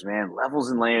layers, man, levels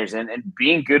and layers, and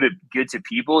being good to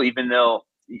people, even though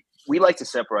we like to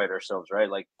separate ourselves, right?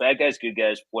 Like bad guys, good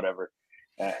guys, whatever.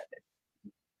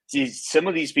 Some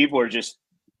of these people are just,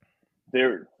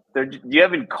 you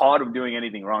haven't caught them doing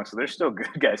anything wrong, so they're still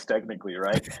good guys technically,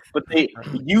 right? But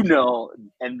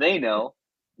and they know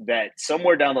that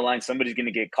somewhere down the line somebody's going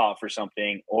to get caught for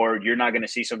something, or you're not going to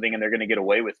see something and they're going to get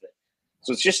away with it.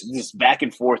 So it's just this back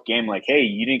and forth game, like, hey,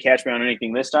 you didn't catch me on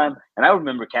anything this time. And I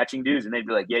remember catching dudes and they'd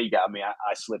be like, yeah, you got me.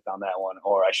 I slipped on that one,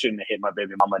 or I shouldn't have hit my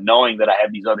baby mama, knowing that I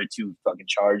have these other two fucking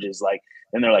charges. Like,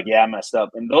 and they're like, yeah, I messed up.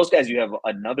 And those guys, you have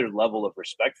another level of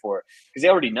respect for, because they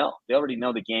already know. They already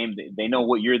know the game. They know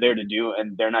what you're there to do,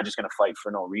 and they're not just going to fight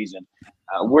for no reason.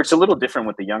 Where it's a little different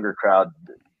with the younger crowd.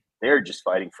 They're just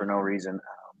fighting for no reason.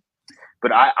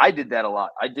 But I did that a lot.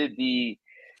 I did the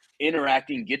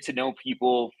interacting, get to know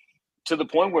people, to the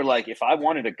point where, like, if I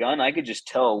wanted a gun, I could just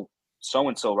tell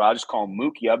so-and-so, I'll just call him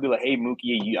Mookie. I'll be like, hey,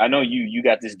 Mookie, I know you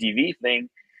got this DV thing,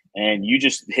 and you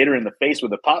just hit her in the face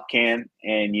with a pop can,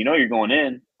 and you know you're going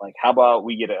in. Like, how about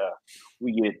we get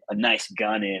a nice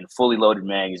gun in, fully loaded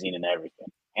magazine and everything.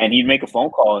 And he'd make a phone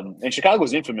call, and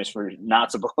Chicago's infamous for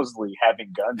not supposedly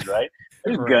having guns, right?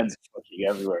 There's guns fucking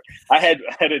everywhere. I had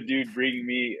a dude bringing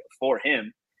me for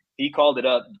him. He called it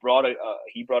up,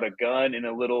 he brought a gun in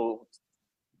a little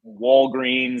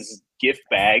Walgreens gift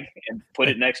bag and put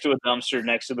it next to a dumpster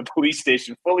next to the police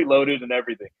station, fully loaded and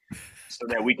everything, so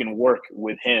that we can work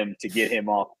with him to get him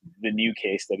off the new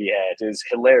case that he had. It was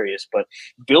hilarious, but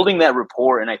building that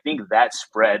rapport, and I think that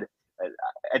spread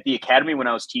at the academy. When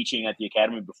I was teaching at the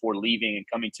academy before leaving and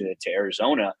coming to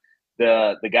Arizona,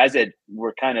 the guys that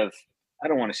were kind of, I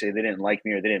don't want to say they didn't like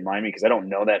me or they didn't mind me, because I don't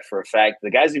know that for a fact.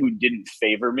 The guys who didn't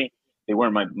favor me they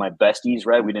weren't my besties,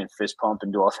 right? We didn't fist pump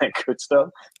and do all that good stuff.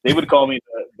 They would call me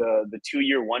the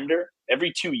 2-year wonder.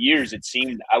 Every 2 years, it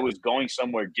seemed I was going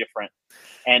somewhere different.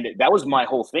 And that was my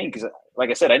whole thing. Because like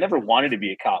I said, I never wanted to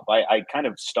be a cop. I kind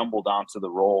of stumbled onto the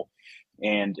role,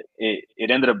 and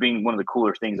it ended up being one of the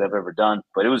cooler things I've ever done.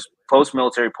 But it was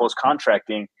post-military,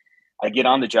 post-contracting. I get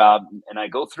on the job and I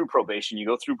go through probation. You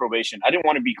go through probation. I didn't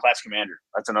want to be class commander.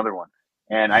 That's another one.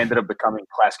 And I ended up becoming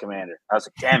class commander. I was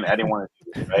like, damn it, I didn't want to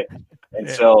do this, right? And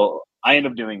so I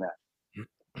ended up doing that.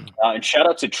 And shout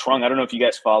out to Trung. I don't know if you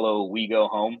guys follow We Go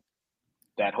Home,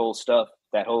 that whole stuff,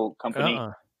 that whole company.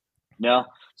 No?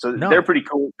 So they're pretty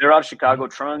cool. They're out of Chicago.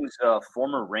 Trung's a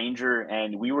former Ranger,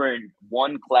 and we were in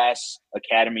one class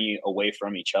academy away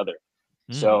from each other.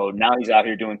 So now he's out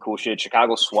here doing cool shit.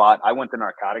 Chicago SWAT. I went the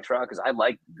narcotics route because I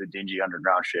like the dingy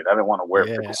underground shit. I didn't want to wear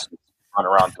pickle suits, run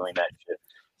around doing that shit.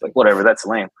 It's like, whatever, that's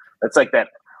lame. That's like that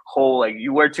whole, like,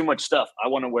 you wear too much stuff. I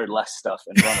want to wear less stuff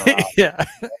and run around.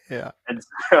 Yeah. And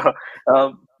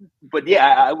so, but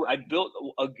yeah, I built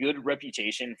a good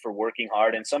reputation for working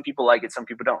hard, and some people like it, some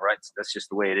people don't, right? That's just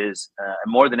the way it is.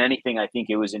 And more than anything, I think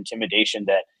it was intimidation,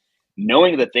 that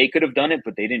knowing that they could have done it,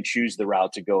 but they didn't choose the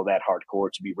route to go that hardcore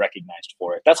to be recognized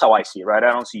for it. That's how I see it, right?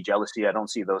 I don't see jealousy. I don't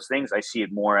see those things. I see it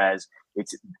more as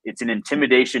it's an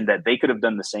intimidation that they could have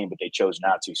done the same, but they chose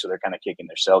not to. So they're kind of kicking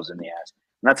themselves in the ass.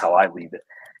 And that's how I leave it.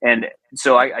 And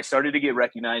so I started to get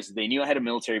recognized. They knew I had a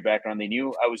military background. They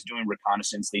knew I was doing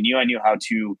reconnaissance. They knew I knew how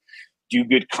to do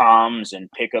good comms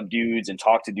and pick up dudes and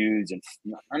talk to dudes, and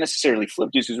not necessarily flip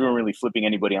dudes because we weren't really flipping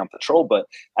anybody on patrol, but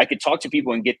I could talk to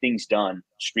people and get things done,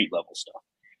 street level stuff.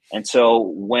 And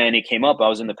so when it came up, I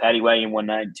was in the paddy wagon one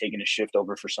night taking a shift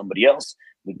over for somebody else.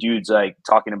 The dude's like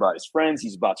talking about his friends.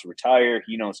 He's about to retire.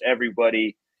 He knows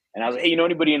everybody. And I was like, hey, you know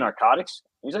anybody in narcotics?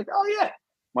 And he's like, oh, yeah,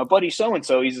 my buddy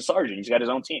so-and-so, he's a sergeant. He's got his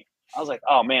own team. I was like,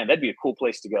 oh, man, that'd be a cool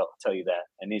place to go, I'll tell you that.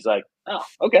 And he's like, oh,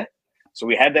 okay. So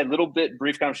we had that little bit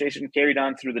brief conversation carried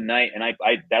on through the night, and I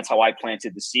that's how I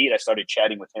planted the seed. I started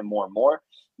chatting with him more and more,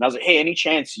 and I was like, "Hey, any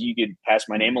chance you could pass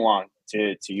my name along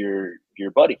to your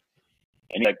buddy?"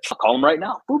 And he's like, "Call him right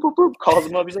now." Boop boop boop. Calls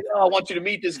him up. He's like, "Oh, I want you to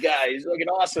meet this guy. He's looking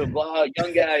awesome. Blah,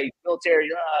 young guy, military.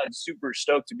 Super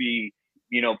stoked to be,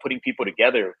 putting people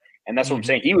together." And that's what I'm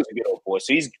saying. He was a good old boy,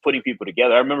 so he's putting people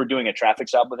together. I remember doing a traffic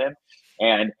stop with him,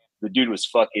 and the dude was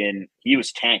he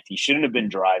was tanked. He shouldn't have been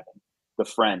driving. The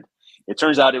friend. It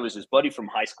turns out it was his buddy from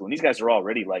high school. And these guys are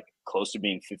already like close to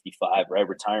being 55, right?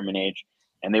 Retirement age.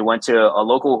 And they went to a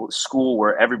local school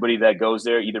where everybody that goes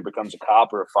there either becomes a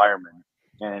cop or a fireman.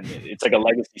 And it's like a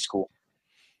legacy school,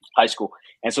 high school.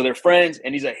 And so they're friends.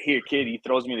 And he's like, here, kid, he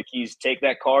throws me the keys. Take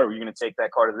that car. We're going to take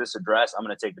that car to this address. I'm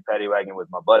going to take the paddy wagon with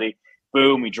my buddy.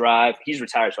 Boom, we drive. He's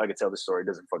retired, so I can tell this story. It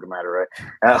doesn't fucking matter,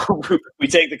 right? We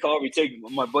take the car. We take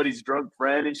my buddy's drunk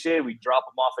friend and shit. We drop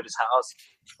him off at his house.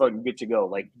 Fucking good to go.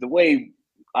 Like, the way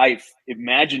I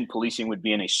imagined policing would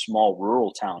be in a small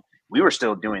rural town, we were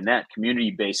still doing that,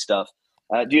 community-based stuff.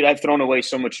 Dude, I've thrown away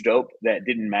so much dope that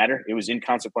didn't matter. It was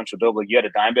inconsequential dope. Like, you had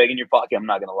a dime bag in your pocket, I'm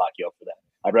not going to lock you up for that.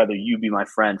 I'd rather you be my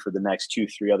friend for the next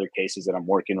 2-3 other cases that I'm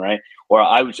working, right? Or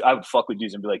I would fuck with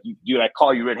dudes and be like, dude, I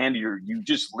call you red-handed. You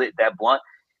just lit that blunt.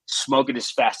 Smoke it as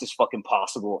fast as fucking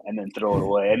possible and then throw it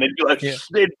away. And then be like,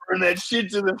 they'd burn that shit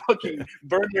to the fucking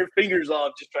burn their fingers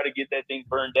off, just try to get that thing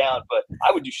burned down. But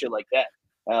I would do shit like that.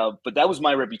 But that was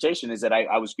my reputation, is that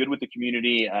I was good with the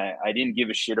community. I didn't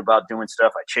give a shit about doing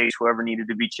stuff. I chased whoever needed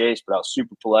to be chased, but I was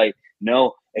super polite.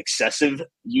 No excessive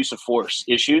use of force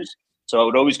issues. So I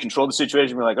would always control the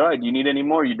situation. Be like, all right, do you need any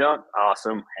more? You don't?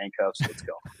 Awesome. Handcuffs. Let's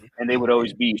go. And they would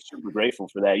always be super grateful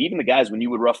for that. Even the guys, when you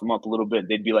would rough them up a little bit,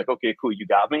 they'd be like, okay, cool, you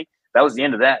got me. That was the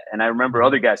end of that. And I remember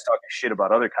other guys talking shit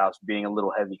about other cops being a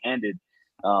little heavy-handed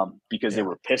because they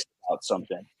were pissed about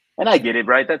something. And I get it,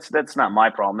 right? That's not my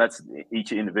problem. That's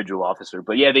each individual officer.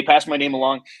 But yeah, they passed my name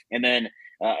along, and then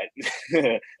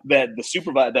that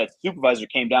supervisor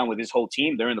came down with his whole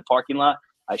team. They're in the parking lot.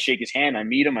 I shake his hand. I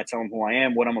meet him. I tell him who I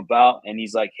am, what I'm about, and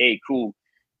he's like, "Hey, cool.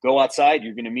 Go outside.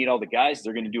 You're going to meet all the guys.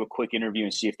 They're going to do a quick interview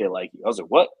and see if they like you." I was like,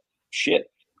 "What? Shit,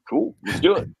 cool. Let's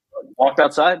do it." Walked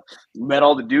outside, met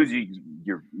all the dudes.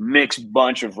 You're mixed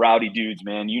bunch of rowdy dudes,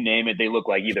 man. You name it. They look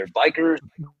like either bikers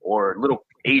or little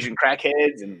Asian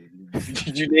crackheads, and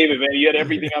you name it, man. You had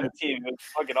everything on the team. It was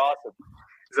fucking awesome.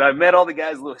 So I met all the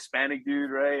guys, little Hispanic dude,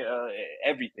 right?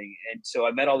 Everything. And so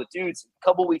I met all the dudes. A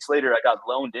couple weeks later, I got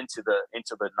loaned into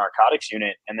the narcotics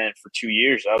unit, and then for 2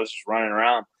 years, I was just running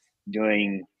around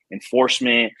doing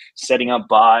enforcement, setting up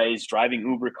buys, driving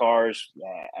Uber cars,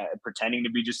 pretending to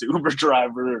be just an Uber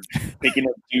driver, picking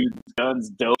up dudes, guns,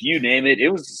 dope, you name it.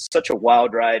 It was such a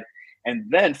wild ride. And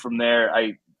then from there,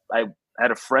 I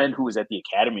had a friend who was at the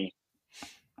academy,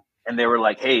 and they were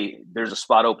like, "Hey, there's a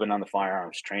spot open on the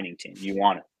firearms training team. You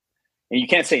want it?" And you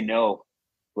can't say no,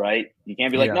 right? You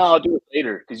can't be like, Yeah. "No, I'll do it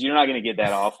later," because you're not going to get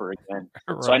that offer again.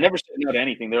 Right. So I never said no to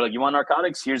anything. They're like, "You want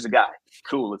narcotics? Here's the guy.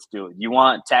 Cool, let's do it. You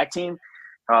want tag team?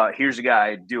 Here's the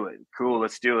guy. Do it. Cool,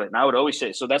 let's do it." And I would always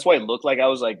say, so that's why it looked like I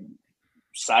was like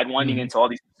sidewinding into all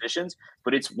these positions.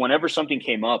 But it's whenever something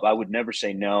came up, I would never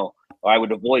say no, or I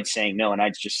would avoid saying no, and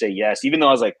I'd just say yes. Even though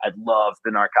I was like, I love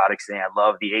the narcotics thing. I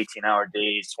love the 18-hour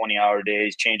days, 20-hour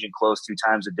days, changing clothes 2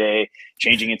 times a day,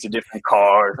 changing into different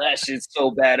cars. That shit's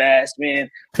so badass, man.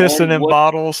 Pissing in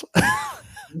bottles.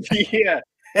 Yeah.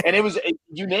 And it was,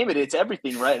 you name it, it's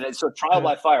everything, right? And so trial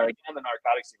by fire, again, the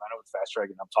narcotics team, I know it's fast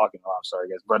tracking, I'm talking a lot, I'm sorry,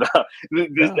 guys, but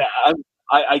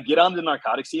I get on the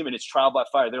narcotics team and it's trial by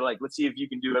fire. They're like, let's see if you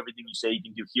can do everything you say you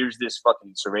can do. Here's this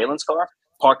fucking surveillance car,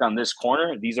 park on this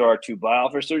corner. These are our 2 by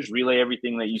officers, relay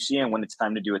everything that you see, and when it's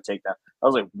time to do a takedown. I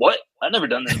was like, what? I've never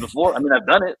done this before. I mean, I've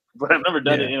done it, but I've never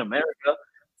done it in America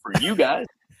for you guys.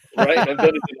 Right, I've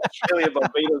done it in Australia,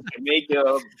 Barbados,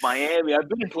 Jamaica, Miami. I've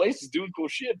been in places doing cool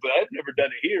shit, but I've never done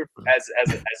it here. As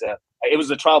a, it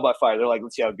was a trial by fire. They're like,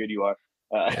 let's see how good you are.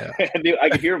 And I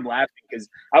could hear them laughing because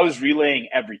I was relaying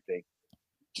everything.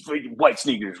 Like, white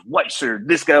sneakers, white shirt.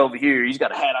 This guy over here, he's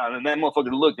got a hat on, and that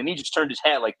motherfucker looked, and he just turned his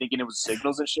hat like thinking it was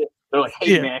signals and shit. They're like,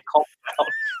 hey man, calm down.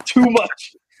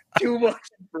 Too much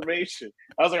information.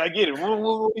 I was like, I get it. What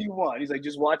do you want? He's like,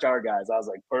 just watch our guys. I was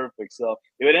like, perfect. So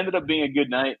it ended up being a good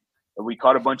night. We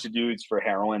caught a bunch of dudes for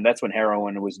heroin. That's when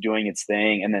heroin was doing its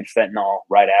thing. And then fentanyl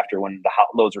right after, when the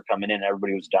hot loads were coming in,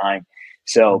 everybody was dying.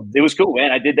 So it was cool,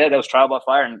 man. I did that. That was trial by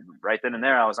fire. And right then and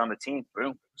there, I was on the team.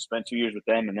 Boom. Spent 2 years with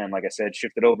them. And then, like I said,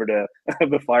 shifted over to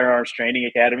the Firearms Training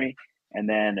Academy, and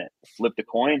then flipped a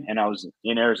coin. And I was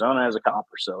in Arizona as a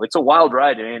copper. So it's a wild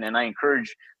ride, man. And I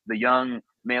encourage the young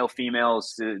males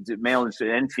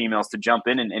and females to jump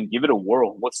in and give it a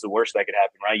whirl. What's the worst that could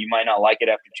happen, right? You might not like it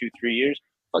after 2-3 years.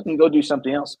 Fucking go do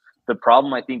something else. The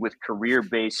problem, I think, with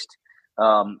career-based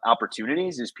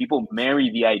opportunities is people marry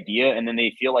the idea and then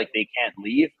they feel like they can't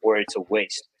leave or it's a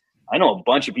waste. I know a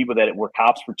bunch of people that were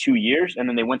cops for 2 years and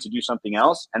then they went to do something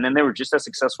else and then they were just as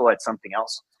successful at something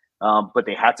else. But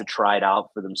they had to try it out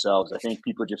for themselves. I think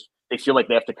people they feel like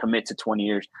they have to commit to 20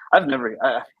 years. I've never,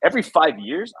 every 5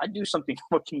 years, I do something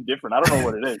fucking different. I don't know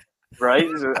what it is, right?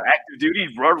 So active duty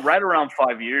right around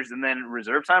 5 years, and then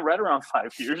reserve time right around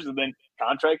 5 years, and then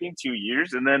contracting 2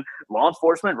 years, and then law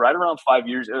enforcement right around 5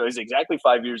 years. It was exactly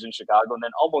 5 years in Chicago, and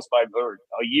then almost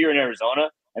a year in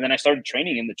Arizona. And then I started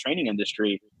training in the training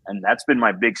industry, and that's been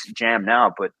my big jam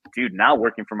now. But dude, now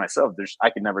working for myself,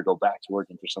 I could never go back to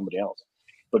working for somebody else.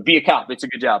 But be a cop. It's a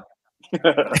good job.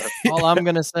 All I'm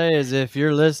going to say is if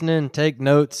you're listening, take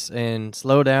notes and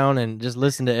slow down and just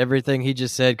listen to everything he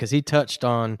just said, because he touched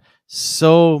on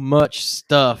so much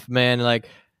stuff, man. Like,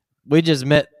 we just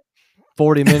met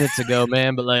 40 minutes ago,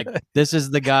 man, but like, this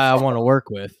is the guy I want to work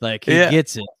with. Like, he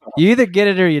gets it. You either get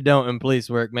it or you don't in police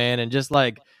work, man. And just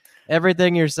like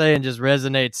everything you're saying just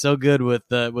resonates so good with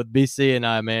BC and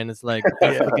I, man. It's like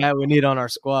that's the guy we need on our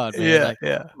squad, man.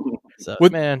 So,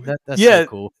 man, that's so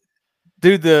cool.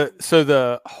 Dude, so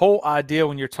the whole idea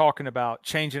when you're talking about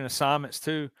changing assignments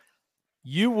too,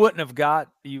 you would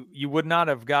not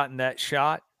have gotten that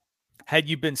shot had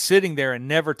you been sitting there and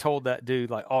never told that dude,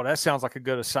 like, oh, that sounds like a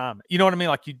good assignment. You know what I mean?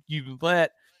 Like you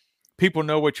let people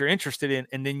know what you're interested in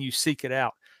and then you seek it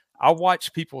out. I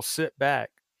watch people sit back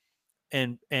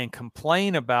and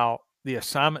complain about the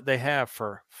assignment they have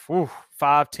for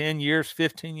 5, 10 years,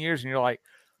 15 years. And you're like,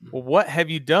 well, what have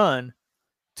you done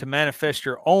to manifest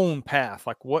your own path?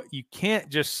 Like, what, you can't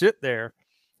just sit there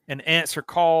and answer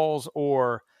calls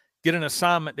or get an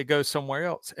assignment to go somewhere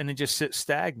else and then just sit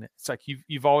stagnant. It's like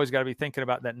you've always got to be thinking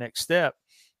about that next step.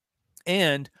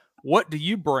 And what do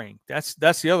you bring? That's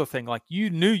the other thing. Like, you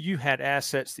knew you had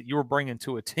assets that you were bringing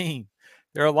to a team.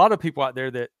 There are a lot of people out there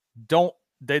that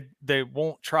they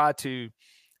won't try to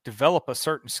develop a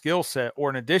certain skill set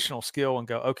or an additional skill and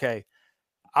go, okay,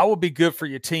 I will be good for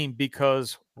your team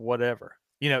because whatever.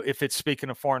 You know, if it's speaking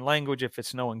a foreign language, if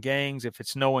it's knowing gangs, if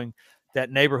it's knowing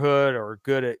that neighborhood, or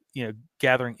good at,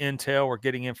 gathering intel or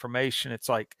getting information. It's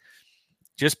like,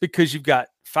 just because you've got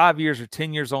 5 years or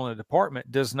 10 years on the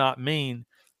department does not mean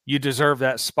you deserve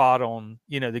that spot on,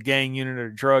 the gang unit or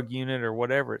drug unit or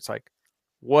whatever. It's like,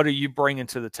 what are you bringing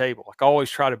to the table? Like, always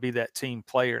try to be that team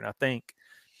player. And I think,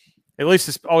 at least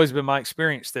it's always been my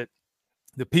experience, that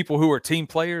the people who are team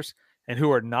players and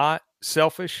who are not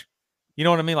selfish, you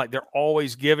know what I mean? Like, they're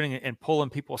always giving and pulling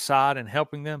people aside and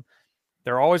helping them.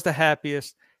 They're always the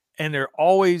happiest. and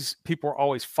people are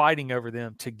always fighting over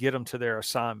them to get them to their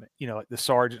assignment. Like the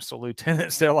sergeants, the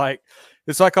lieutenants, they're like,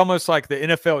 it's like almost like the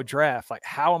NFL draft. Like,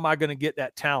 how am I going to get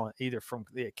that talent either from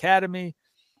the academy,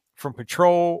 from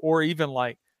patrol, or even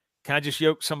like, can I just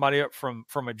yoke somebody up from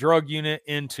a drug unit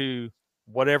into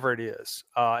whatever it is?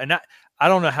 And I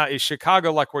don't know how is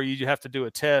Chicago like where you have to do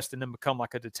a test and then become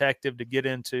like a detective to get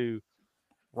into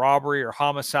robbery or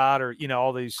homicide or,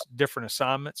 all these different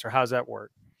assignments, or how's that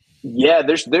work? Yeah,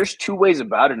 there's two ways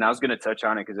about it, and I was going to touch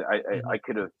on it because I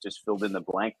could have just filled in the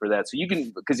blank for that. So you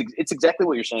can, because it's exactly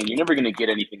what you're saying. You're never going to get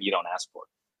anything you don't ask for,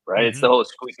 right? It's the whole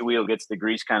squeaky wheel gets the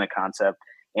grease kind of concept.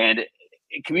 And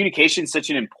communication is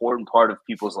such an important part of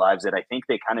people's lives that I think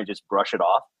they kind of just brush it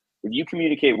off. If you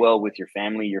communicate well with your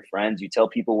family, your friends, you tell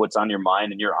people what's on your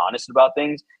mind, and you're honest about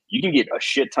things, you can get a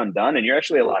shit ton done, and you're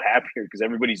actually a lot happier because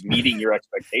everybody's meeting your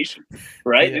expectations,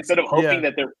 right? Yeah. Instead of hoping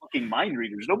that they're fucking mind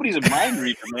readers. Nobody's a mind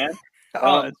reader, man.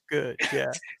 Oh, that's good.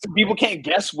 Yeah. So people can't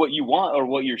guess what you want or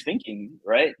what you're thinking,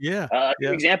 right? Yeah.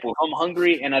 For example, if I'm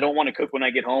hungry and I don't want to cook when I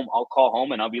get home, I'll call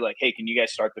home and I'll be like, hey, can you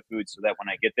guys start the food so that when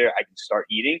I get there, I can start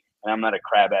eating and I'm not a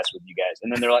crab ass with you guys.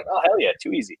 And then they're like, oh, hell yeah,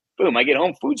 too easy. Boom, I get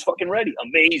home, food's fucking ready.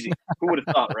 Amazing. Who would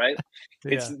have thought, right?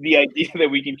 Yeah. It's the idea that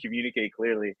we can communicate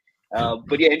clearly.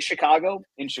 But yeah, in Chicago,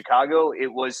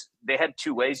 they had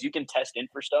two ways. You can test in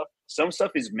for stuff. Some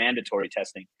stuff is mandatory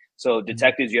testing. So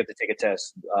detectives, you have to take a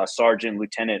test. Sergeant,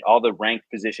 lieutenant, all the ranked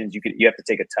positions, you have to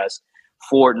take a test.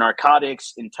 For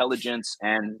narcotics, intelligence,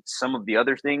 and some of the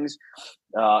other things,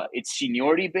 it's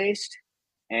seniority based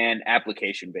and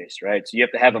application based, right? So you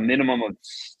have to have a minimum of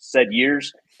said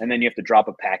years, and then you have to drop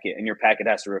a packet, and your packet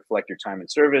has to reflect your time in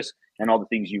service and all the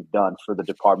things you've done for the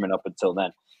department up until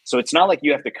then. So it's not like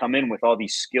you have to come in with all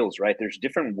these skills, right? There's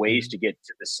different ways to get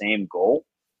to the same goal.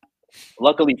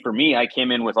 Luckily for me, I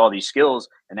came in with all these skills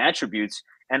and attributes,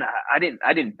 and I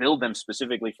didn't build them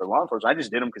specifically for law enforcement. I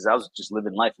just did them because I was just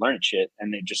living life, learning shit,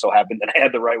 and it just so happened that I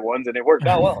had the right ones, and it worked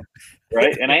out well,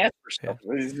 right? And I asked for stuff.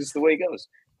 It's just the way it goes.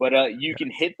 But you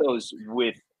can hit those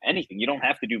with anything. You don't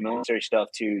have to do military stuff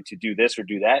to do this or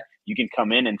do that. You can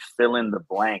come in and fill in the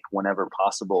blank whenever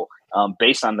possible,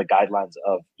 based on the guidelines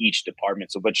of each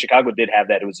department. So, but Chicago did have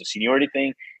that. It was a seniority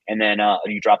thing, and then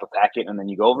you drop a packet, and then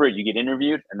you go over it. You get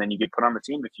interviewed, and then you get put on the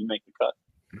team if you make the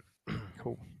cut.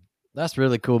 Cool. That's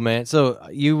really cool, man. So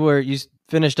you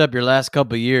finished up your last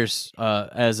couple of years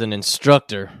as an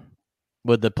instructor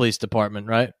with the police department,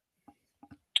 right?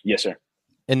 Yes, sir.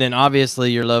 And then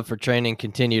obviously your love for training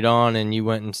continued on, and you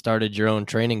went and started your own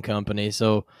training company.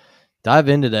 So dive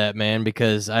into that, man,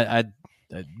 because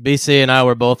BC and I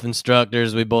were both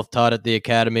instructors. We both taught at the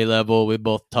academy level. We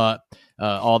both taught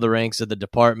all the ranks of the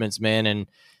departments, man. And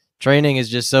training is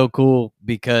just so cool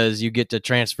because you get to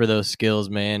transfer those skills,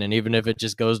 man. And even if it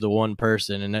just goes to one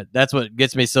person, and that's what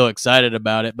gets me so excited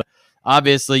about it. But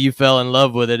obviously you fell in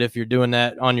love with it if you're doing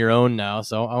that on your own now.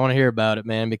 So I want to hear about it,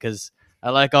 man, because I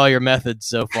like all your methods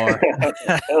so far.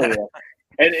 Hell yeah.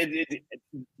 And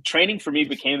training for me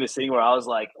became this thing where I was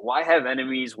like, why have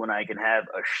enemies when I can have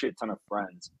a shit ton of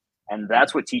friends? And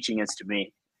that's what teaching is to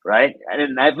me, right?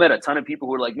 And I've met a ton of people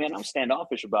who are like, man, I'm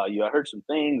standoffish about you. I heard some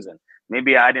things, and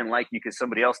maybe I didn't like you because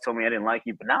somebody else told me I didn't like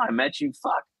you. But now I met you,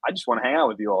 fuck, I just want to hang out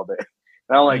with you all day.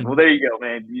 And I'm like, well, there you go,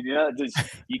 man.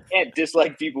 You can't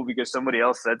dislike people because somebody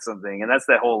else said something. And that's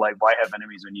that whole, like, why have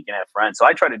enemies when you can have friends? So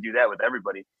I try to do that with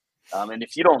everybody. And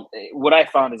if you don't, what I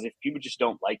found is if people just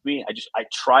don't like me, I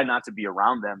try not to be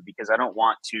around them because I don't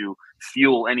want to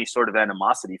fuel any sort of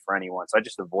animosity for anyone. So I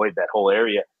just avoid that whole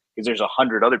area because there's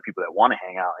 100 other people that want to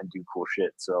hang out and do cool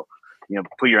shit. So,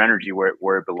 put your energy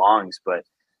where it belongs. But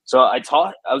so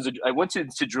I went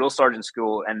to drill sergeant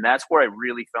school, and that's where I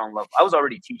really fell in love. I was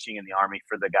already teaching in the Army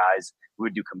for the guys who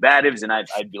would do combatives, and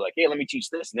I'd be like, hey, let me teach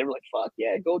this. And they were like, fuck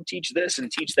yeah, go teach this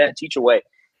and teach that, teach away.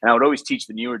 And I would always teach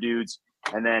the newer dudes.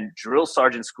 And then drill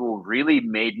sergeant school really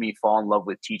made me fall in love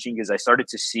with teaching because I started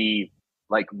to see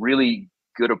like really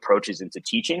good approaches into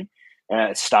teaching,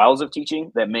 styles of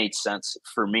teaching that made sense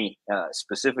for me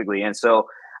specifically. And so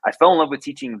I fell in love with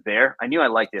teaching there. I knew I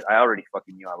liked it. I already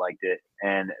fucking knew I liked it.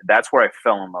 And that's where I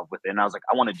fell in love with it. And I was like,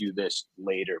 I want to do this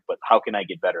later, but how can I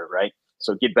get better, right?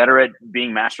 So get better at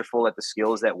being masterful at the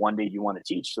skills that one day you want to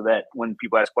teach so that when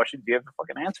people ask questions, you have the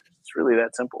fucking answers. It's really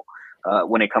that simple.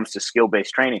 When it comes to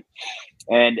skill-based training.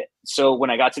 And so when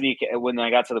I got to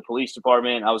the police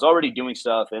department, I was already doing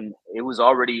stuff, and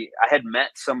I had met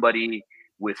somebody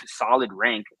with solid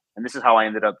rank, and this is how I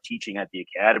ended up teaching at the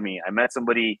academy. I met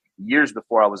somebody years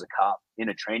before I was a cop in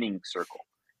a training circle.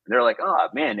 And they're like, oh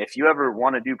man, if you ever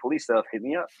want to do police stuff, hit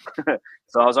me up.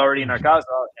 So I was already in narcotics,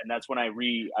 and that's when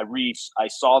I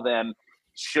saw them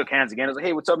shook hands again. I was like,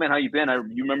 hey, what's up, man? How you been?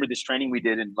 You remember this training we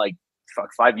did in like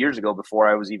 5 years ago before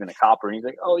I was even a copper? And he's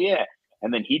like, oh yeah.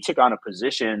 And then he took on a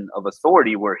position of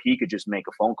authority where he could just make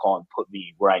a phone call and put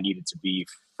me where I needed to be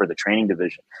for the training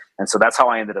division. And so that's how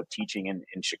I ended up teaching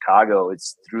in Chicago.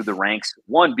 It's through the ranks,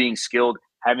 one, being skilled,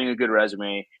 having a good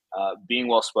resume, being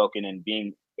well-spoken, and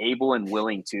being able and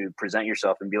willing to present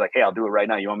yourself and be like, hey, I'll do it right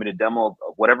now. You want me to demo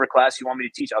whatever class you want me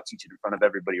to teach? I'll teach it in front of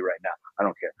everybody right now. I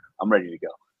don't care. I'm ready to go.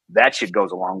 That shit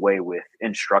goes a long way with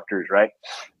instructors, right?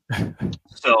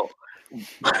 So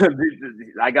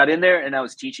I got in there and I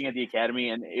was teaching at the academy,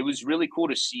 and it was really cool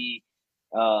to see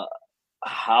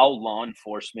how law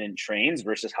enforcement trains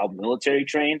versus how military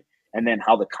trained, and then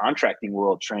how the contracting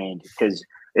world trained, because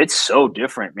it's so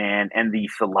different, man. And the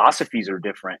philosophies are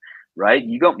different, right?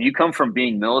 You come from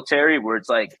being military where it's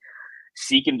like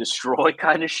seek and destroy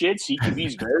kind of shit. CQB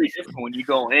is very different when you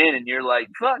go in and you're like,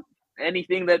 fuck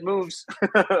anything that moves.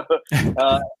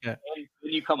 Yeah. And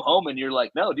when you come home and you're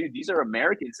like, no, dude, these are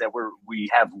Americans that we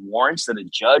have warrants that a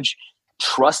judge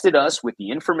trusted us with the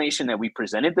information that we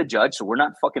presented the judge. So we're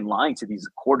not fucking lying to these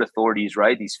court authorities,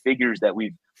 right? These figures that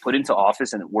we've put into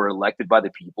office and were elected by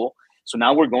the people. So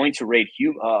now we're going to raid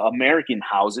American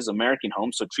houses, American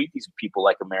homes. So treat these people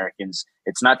like Americans.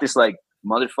 It's not this like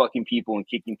motherfucking people and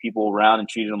kicking people around and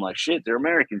treating them like shit. They're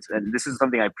Americans. And this is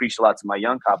something I preached a lot to my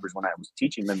young coppers when I was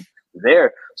teaching them there.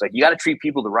 It's like, you got to treat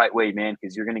people the right way, man,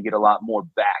 because you're going to get a lot more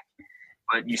back.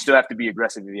 But you still have to be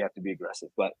aggressive if you have to be aggressive.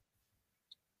 But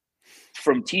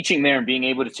from teaching there and being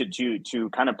able to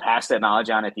kind of pass that knowledge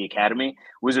on at the academy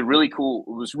was really cool.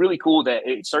 It was really cool that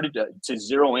it started to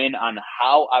zero in on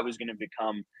how I was going to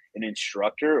become an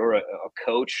instructor or a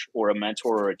coach or a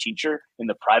mentor or a teacher in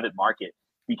the private market,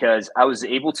 because I was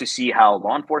able to see how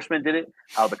law enforcement did it,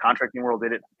 how the contracting world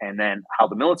did it, and then how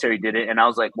the military did it. And I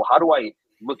was like, well, how do I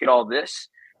look at all this,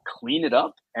 clean it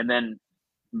up, and then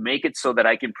make it so that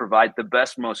I can provide the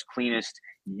best, most cleanest,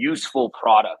 useful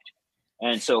product?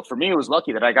 And so for me, it was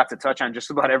lucky that I got to touch on just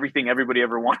about everything everybody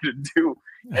ever wanted to do.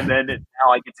 And then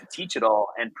now I get to teach it all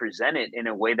and present it in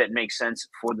a way that makes sense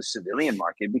for the civilian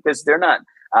market, because they're not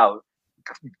out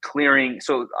clearing.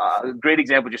 So a great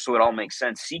example, just so it all makes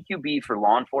sense. CQB for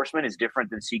law enforcement is different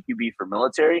than CQB for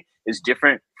military, is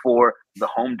different for the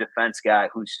home defense guy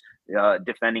who's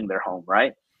defending their home,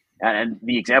 right? And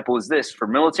the example is this. For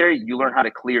military, you learn how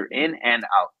to clear in and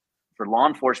out. For law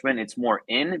enforcement, it's more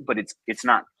in, but it's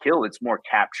not kill, it's more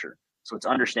capture. So it's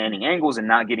understanding angles and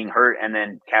not getting hurt and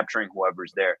then capturing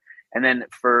whoever's there. And then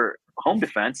for home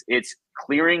defense, it's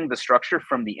clearing the structure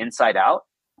from the inside out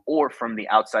or from the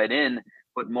outside in,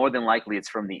 but more than likely it's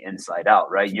from the inside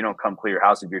out, right? You don't come clear your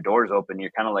house if your door's open.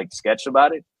 You're kind of like sketched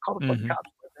about it. Call the fucking cops.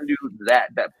 Let them do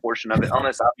that portion of it,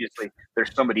 unless obviously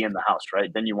there's somebody in the house,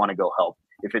 right? Then you want to go help.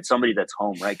 If it's somebody that's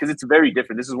home, right? Because it's very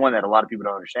different. This is one that a lot of people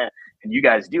don't understand. And you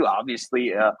guys do.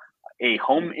 Obviously, a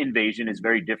home invasion is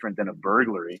very different than a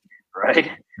burglary, right?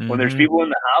 When there's people in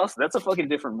the house, that's a fucking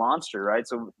different monster, right?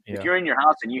 So if you're in your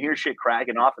house and you hear shit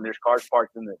cracking off and there's cars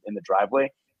parked in the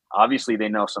driveway, obviously they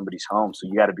know somebody's home. So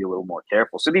you got to be a little more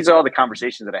careful. So these are all the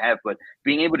conversations that I have. But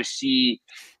being able to see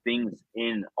things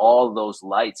in all those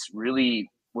lights really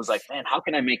was like, man, how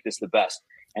can I make this the best?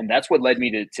 And that's what led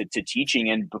me to teaching.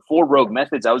 And before Rogue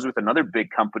Methods, I was with another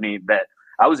big company that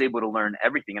I was able to learn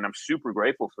everything. And I'm super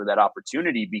grateful for that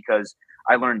opportunity, because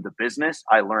I learned the business.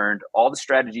 I learned all the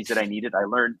strategies that I needed. I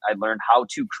learned how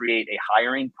to create a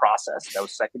hiring process that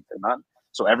was second to none.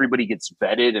 So everybody gets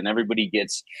vetted and everybody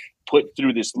gets put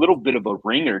through this little bit of a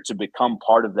ringer to become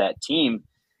part of that team.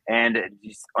 And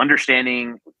just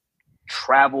understanding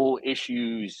travel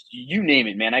issues, you name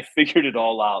it, man. I figured it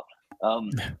all out.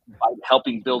 By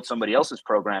helping build somebody else's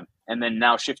program. And then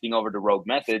now shifting over to Rogue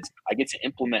Methods, I get to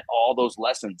implement all those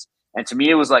lessons. And to me,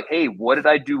 it was like, hey, what did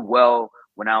I do well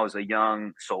when I was a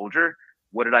young soldier?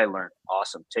 What did I learn?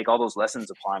 Awesome. Take all those lessons,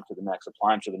 apply them to the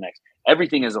next,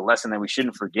 Everything is a lesson that we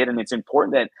shouldn't forget. And it's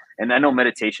important that, and I know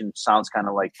meditation sounds kind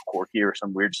of like quirky or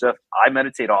some weird stuff. I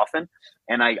meditate often,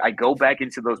 and I go back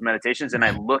into those meditations and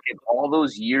I look at all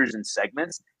those years and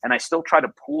segments, and I still try to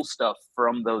pull stuff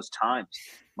from those times.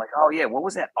 I'm like, oh yeah, what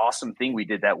was that awesome thing we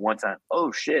did that one time?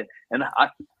 Oh shit. And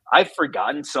I've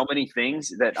forgotten so many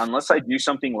things that unless I do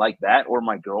something like that, or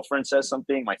my girlfriend says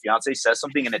something, my fiance says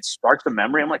something, and it sparks a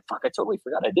memory, I'm like, fuck, I totally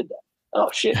forgot I did that. Oh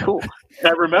shit, cool. And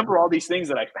I remember all these things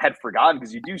that I had forgotten,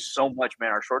 because you do so much,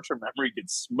 man. Our short-term memory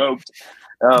gets smoked.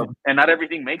 And not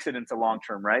everything makes it into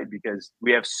long-term, right? Because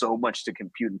we have so much to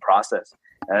compute and process.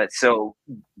 So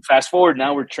fast forward,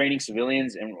 now we're training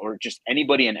civilians or just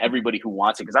anybody and everybody who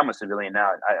wants it. Because I'm a civilian now.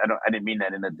 I didn't mean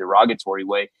that in a derogatory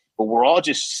way, but we're all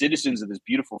just citizens of this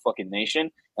beautiful fucking nation.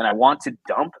 And I want to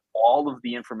dump all of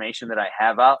the information that I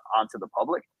have out onto the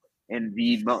public in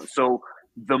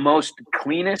the most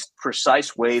cleanest,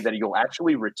 precise way that you'll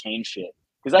actually retain shit.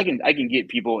 Because I can get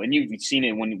people, and you've seen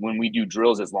it when we do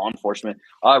drills as law enforcement.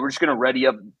 We're just gonna ready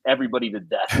up everybody to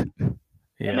death.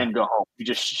 And then go home. You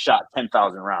just shot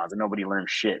 10,000 rounds and nobody learned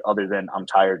shit other than I'm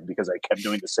tired because I kept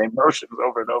doing the same motions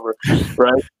over and over,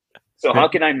 right? So how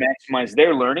can I maximize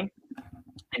their learning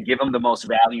and give them the most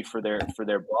value for their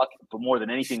buck, but more than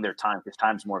anything, their time, because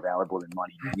time's more valuable than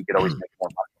money. And you could always make more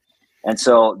money. And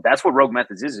so that's what Rogue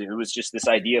Methods is. It was just this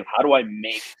idea of how do I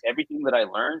make everything that I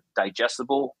learned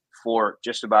digestible for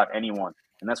just about anyone.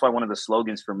 And that's why one of the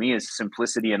slogans for me is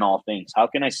simplicity in all things. How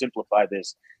can I simplify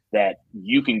this that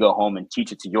you can go home and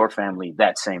teach it to your family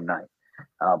that same night?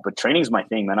 But training is my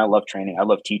thing, man. I love training. I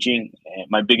love teaching. And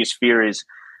my biggest fear is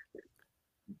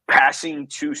passing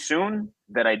too soon,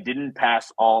 that I didn't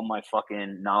pass all my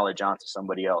fucking knowledge on to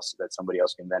somebody else, so that somebody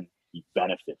else can then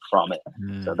benefit from it.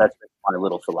 So that's my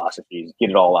little philosophy, is get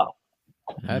it all out.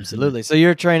 Absolutely. So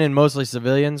you're training mostly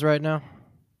civilians right now?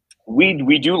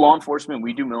 We do law enforcement.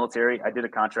 We do military. I did a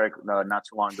contract not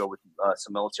too long ago with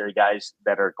some military guys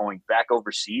that are going back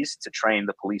overseas to train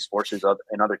the police forces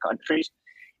in other countries.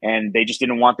 And they just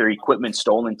didn't want their equipment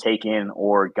stolen, taken,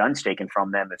 or guns taken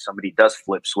from them if somebody does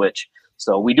flip switch.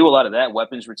 So we do a lot of that: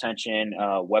 weapons retention,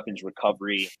 weapons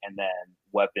recovery, and then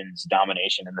weapons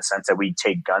domination, in the sense that we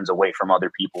take guns away from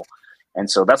other people. And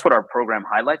so that's what our program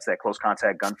highlights, that close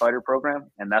contact gunfighter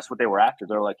program. And that's what they were after.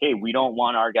 They're like, hey, we don't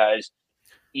want our guys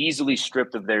easily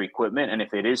stripped of their equipment. And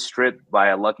if it is stripped by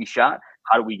a lucky shot,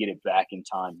 how do we get it back in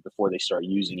time before they start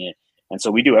using it? And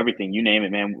so we do everything, you name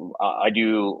it, man. I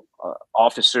do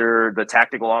the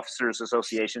tactical officers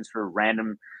associations for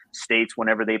random states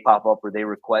whenever they pop up or they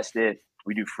request it.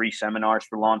 We do free seminars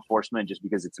for law enforcement just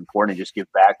because it's important to just give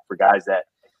back for guys that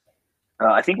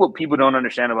I think what people don't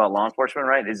understand about law enforcement,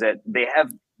 right, is that they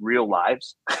have real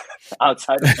lives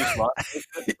outside of just law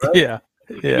enforcement. Right? Yeah.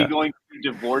 They could be going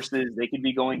through divorces. They could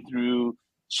be going through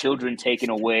children taken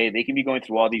away. They can be going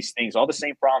through all these things, all the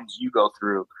same problems you go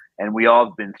through and we all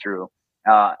have been through.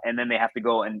 And then they have to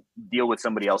go and deal with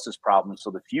somebody else's problems.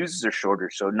 So the fuses are shorter.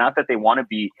 So not that they want to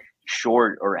be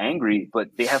short or angry, but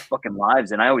they have fucking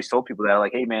lives. And I always told people that,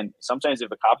 like, hey, man, sometimes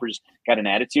if a copper's got an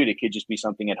attitude, it could just be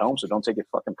something at home. So don't take it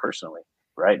fucking personally,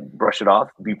 right? Brush it off,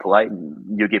 be polite, and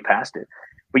you'll get past it.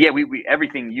 But yeah, we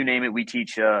everything, you name it, we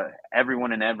teach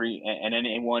everyone and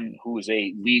anyone who is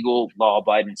a legal,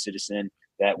 law-abiding citizen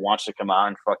that wants to come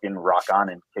on, fucking rock on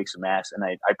and kick some ass. And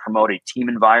I promote a team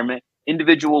environment,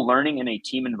 individual learning in a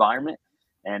team environment.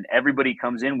 And everybody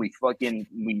comes in, we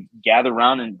gather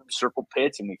around in circle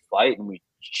pits and we fight and we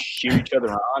cheer each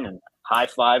other on and high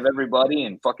five everybody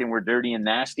and fucking we're dirty and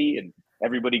nasty and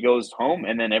everybody goes home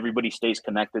and then everybody stays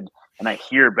connected. And I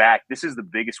hear back, this is the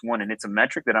biggest one. And it's a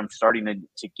metric that I'm starting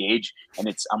to gauge, and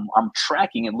I'm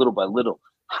tracking it little by little,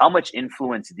 how much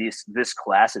influence this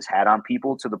class has had on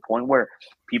people, to the point where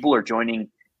people are joining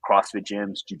CrossFit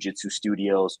gyms, jiu-jitsu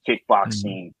studios,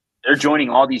 kickboxing. They're joining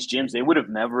all these gyms they would have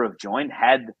never have joined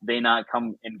had they not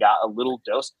come and got a little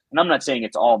dose. And I'm not saying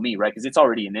it's all me, right? Because it's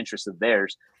already an interest of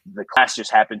theirs. The class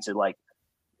just happened to, like,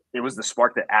 it was the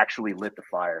spark that actually lit the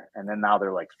fire. And then now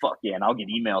they're like, fuck yeah. And I'll get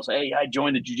emails. Hey, I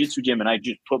joined the jiu-jitsu gym and I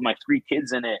just put my 3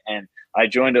 kids in it. And I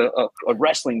joined a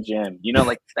wrestling gym,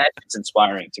 like that's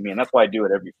inspiring to me. And that's why I do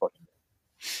it every fucking day.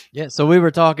 Yeah, so we were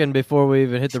talking before we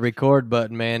even hit the record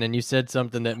button, man, and you said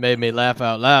something that made me laugh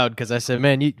out loud, because I said,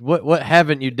 man, what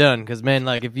haven't you done? Because, man,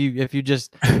 like, if you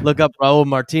just look up Raul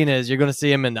Martinez, you're going to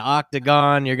see him in the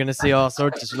octagon. You're going to see all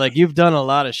sorts of, like, you've done a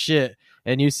lot of shit.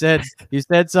 And you said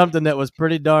something that was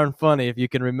pretty darn funny, if you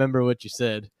can remember what you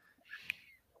said.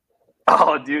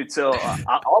 Oh, dude. So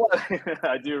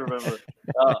I do remember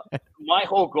my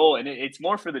whole goal, and it's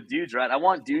more for the dudes, right? I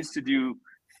want dudes to do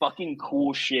fucking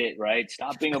cool shit, right?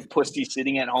 Stop being a pussy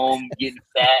sitting at home, getting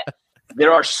fat.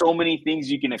 There are so many things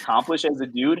you can accomplish as a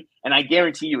dude. And I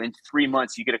guarantee you in 3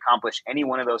 months, you could accomplish any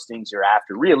one of those things you're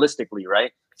after, realistically,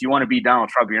 right? If you want to be Donald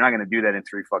Trump, you're not going to do that in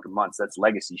 3 fucking months. That's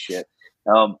legacy shit.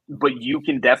 But you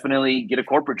can definitely get a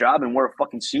corporate job and wear a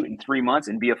fucking suit in 3 months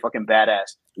and be a fucking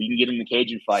badass. You can get in the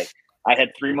cage and fight. I had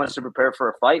 3 months to prepare for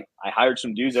a fight. I hired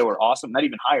some dudes that were awesome. Not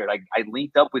even hired. I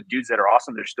linked up with dudes that are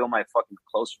awesome. They're still my fucking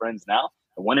close friends now.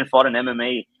 I went and fought an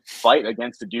MMA fight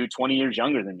against a dude 20 years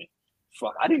younger than me.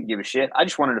 Fuck, I didn't give a shit. I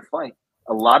just wanted to fight.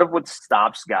 A lot of what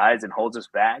stops guys and holds us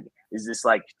back is this,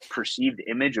 like, perceived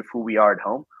image of who we are at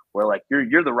home. Where, like,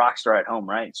 you're the rock star at home,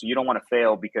 right? So you don't want to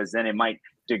fail because then it might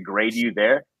degrade you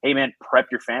there. Hey, man, prep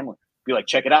your family. Be like,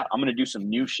 check it out. I'm going to do some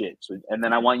new shit. And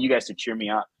then I want you guys to cheer me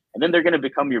on. And then they're going to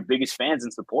become your biggest fans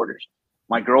and supporters.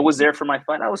 My girl was there for my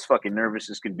fight. I was fucking nervous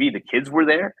as could be. The kids were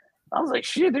there. I was like,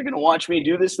 shit, they're gonna watch me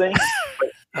do this thing.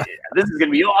 This is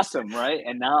gonna be awesome, right?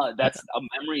 And now that's a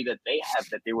memory that they have,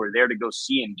 that they were there to go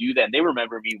see and do that. And they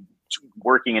remember me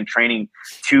working and training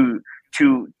two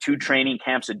training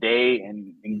camps a day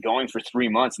and going for 3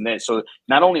 months. And then, so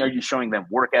not only are you showing them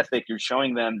work ethic, you're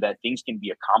showing them that things can be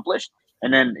accomplished.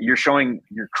 And then you're showing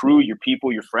your crew, your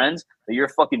people, your friends that you're a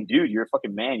fucking dude. You're a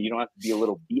fucking man. You don't have to be a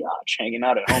little biatch hanging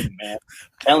out at home, man. I'm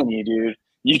telling you, dude.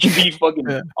 You can be fucking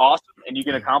awesome and you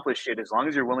can accomplish shit as long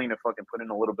as you're willing to fucking put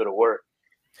in a little bit of work.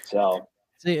 So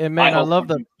see, and man, I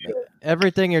love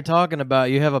everything you're talking about.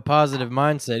 You have a positive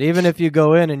mindset. Even if you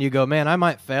go in and you go, man, I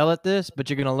might fail at this, but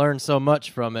you're going to learn so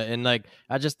much from it. And like,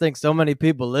 I just think so many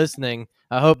people listening,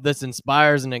 I hope this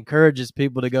inspires and encourages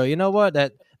people to go, you know what,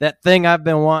 that thing I've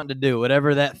been wanting to do,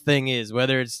 whatever that thing is,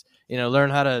 whether it's,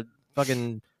 learn how to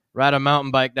fucking ride a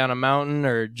mountain bike down a mountain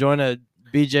or join a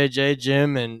BJJ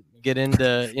gym and get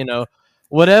into,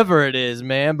 whatever it is,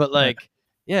 man. But like,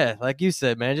 yeah, like you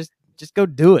said, man, just go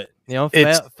do it.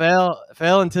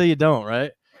 Fail until you don't,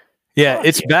 right? Yeah,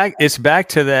 it's back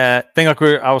to that thing like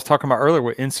I was talking about earlier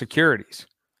with insecurities,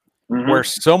 where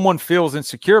someone feels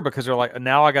insecure because they're like,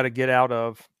 now I got to get out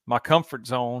of my comfort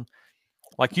zone.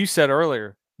 Like you said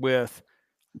earlier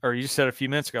or you said a few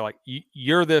minutes ago, like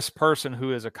you're this person who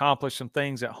has accomplished some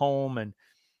things at home, and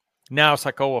now it's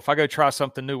like, oh, if I go try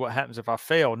something new, what happens if I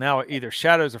fail? Now it either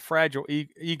shadows a fragile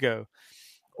ego,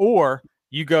 or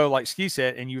you go, like Ski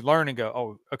said, and you learn and go,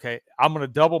 oh, okay, I'm going to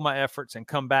double my efforts and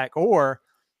come back. Or,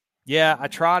 yeah, I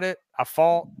tried it. I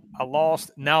fought. I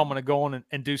lost. Now I'm going to go on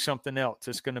and do something else.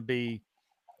 It's going to be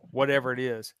whatever it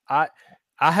is. I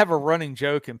have a running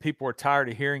joke, and people are tired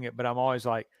of hearing it, but I'm always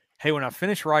like, hey, when I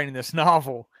finish writing this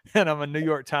novel and I'm a New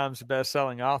York Times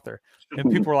best-selling author, and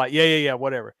people are like, yeah,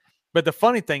 whatever. But the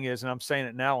funny thing is, and I'm saying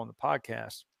it now on the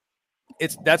podcast,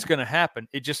 that's going to happen.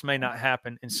 It just may not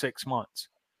happen in 6 months.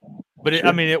 But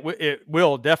it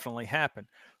will definitely happen.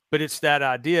 But it's that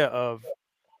idea of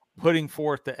putting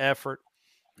forth the effort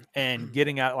and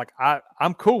getting out. Like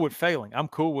I'm cool with failing. I'm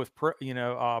cool with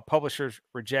publishers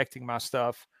rejecting my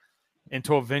stuff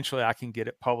until eventually I can get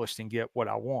it published and get what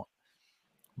I want.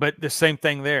 But the same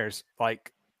thing there is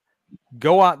like,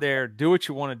 go out there, do what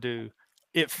you want to do.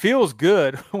 It feels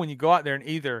good when you go out there and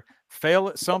either fail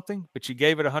at something, but you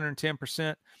gave it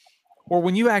 110%, or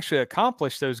when you actually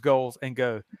accomplish those goals and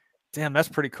go, damn, that's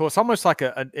pretty cool. It's almost like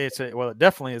it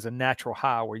definitely is a natural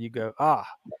high where you go,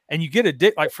 and you get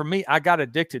addicted. Like for me, I got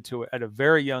addicted to it at a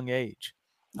very young age.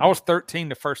 I was 13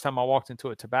 the first time I walked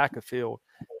into a tobacco field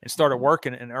and started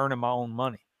working and earning my own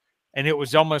money. And it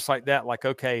was almost like that. Like,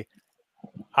 okay,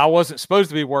 I wasn't supposed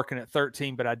to be working at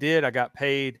 13, but I did. I got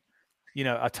paid.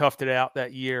 I toughed it out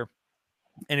that year,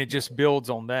 and it just builds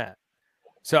on that.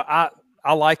 So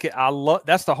I like it.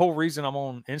 That's the whole reason I'm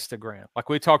on Instagram. Like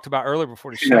we talked about earlier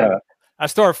before the show. Yeah. I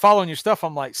started following your stuff.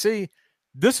 I'm like, see,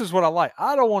 this is what I like.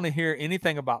 I don't want to hear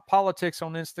anything about politics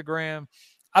on Instagram.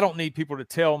 I don't need people to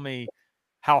tell me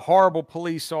how horrible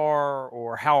police are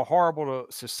or how horrible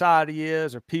the society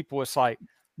is or people. It's like,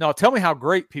 no, tell me how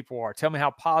great people are. Tell me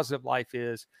how positive life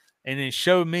is, and then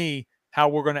show me how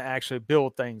we're going to actually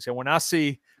build things. And when I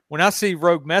see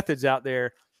Rogue Methods out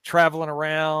there traveling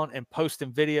around and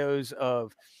posting videos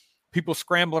of people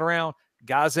scrambling around,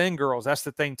 guys and girls, that's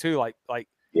the thing too. Like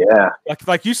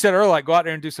you said earlier, like go out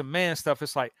there and do some man stuff.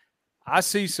 It's like I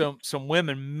see some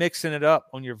women mixing it up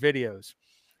on your videos,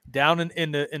 down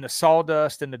in the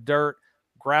sawdust and the dirt,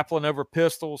 grappling over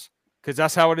pistols, because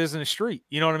that's how it is in the street.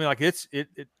 You know what I mean? Like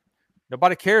it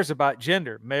nobody cares about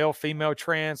gender, male, female,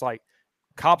 trans. Like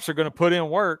cops are going to put in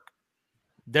work.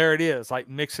 There it is. Like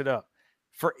mix it up.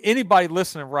 For anybody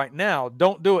listening right now,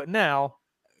 don't do it now.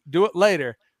 Do it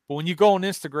later. But when you go on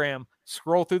Instagram,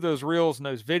 scroll through those reels and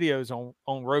those videos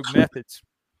on Rogue Methods,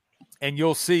 and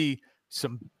you'll see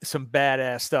some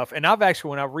badass stuff. And I've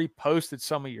actually, when I reposted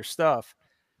some of your stuff,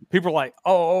 people are like,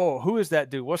 oh, who is that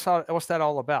dude? What's that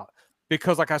all about?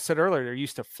 Because like I said earlier, they're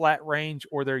used to flat range,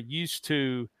 or they're used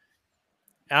to,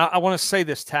 I want to say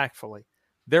this tactfully,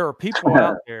 there are people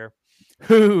out there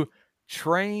who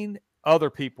train other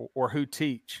people or who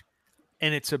teach,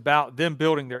 and it's about them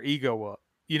building their ego up.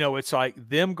 It's like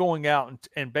them going out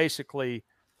and basically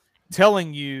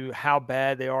telling you how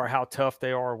bad they are, how tough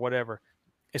they are, or whatever.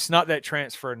 It's not that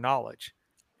transfer of knowledge.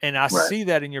 And I see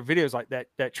that in your videos, like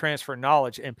that transfer of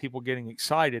knowledge and people getting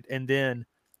excited. And then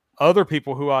other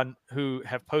people who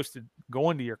have posted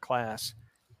going to your class,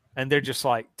 and they're just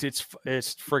like, it's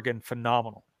friggin'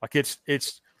 phenomenal. Like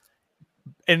it's,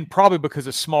 and probably because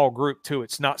it's a small group too.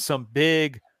 It's not some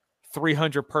big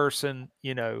 300 person,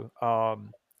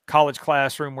 college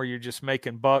classroom where you're just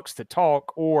making bucks to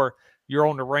talk, or you're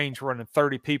on the range running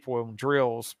 30 people in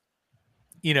drills,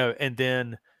 and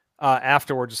then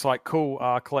afterwards it's like, cool,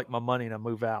 I collect my money and I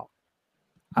move out.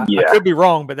 I could be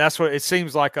wrong, but that's what it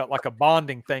seems like, a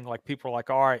bonding thing. Like people are like,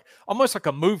 all right, almost like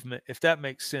a movement, if that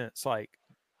makes sense. Like,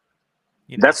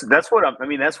 that's what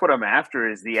that's what I'm after,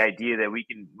 is the idea that we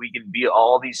can be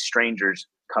all these strangers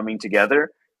coming together,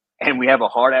 and we have a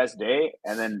hard ass day,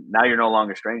 and then now you're no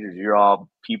longer strangers. You're all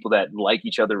people that like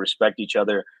each other, respect each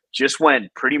other, just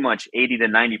went pretty much 80 to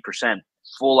 90%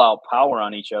 full out power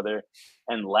on each other,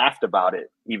 and laughed about it,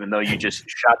 even though you just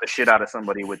shot the shit out of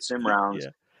somebody with sim rounds.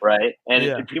 Right.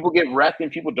 And people get wrecked and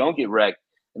people don't get wrecked.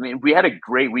 I mean, we had a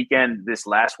great weekend, this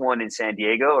last one in San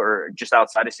Diego, or just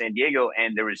outside of San Diego.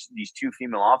 And there was these 2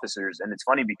 female officers. And it's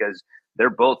funny because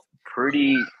they're both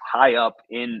pretty high up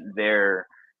in their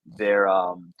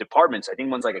departments. I think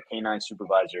one's like a K-9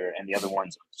 supervisor and the other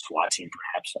one's a SWAT team,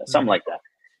 perhaps, something like that.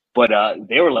 But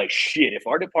they were like, shit, if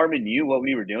our department knew what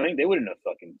we were doing, they wouldn't have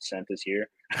fucking sent us here.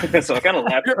 So I kind of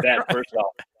laughed at that first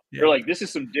off. They're like, this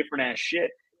is some different ass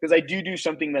shit. Because I do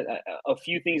something that a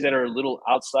few things that are a little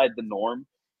outside the norm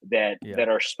that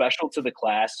are special to the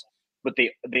class, but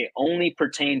they only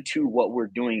pertain to what we're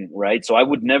doing, right? So I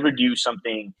would never do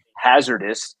something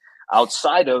hazardous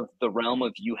outside of the realm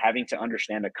of you having to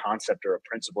understand a concept or a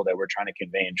principle that we're trying to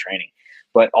convey in training.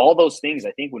 But all those things,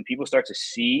 I think when people start to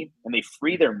see and they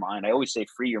free their mind, I always say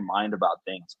free your mind about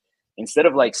things. Instead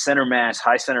of like center mass,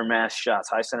 high center mass shots,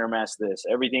 high center mass this,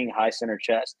 everything high center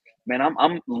chest, man,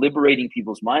 I'm liberating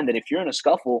people's mind that if you're in a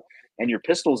scuffle and your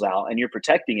pistol's out and you're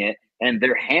protecting it and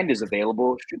their hand is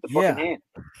available, shoot the fucking hand.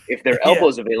 If their elbow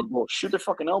is available, shoot their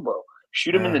fucking elbow.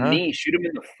 Shoot them in the knee, shoot them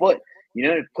in the foot.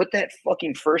 Put that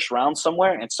fucking first round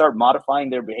somewhere and start modifying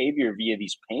their behavior via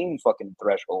these pain fucking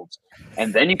thresholds.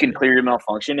 And then you can clear your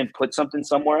malfunction and put something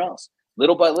somewhere else.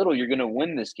 Little by little, you're going to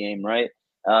win this game, right?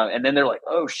 And then they're like,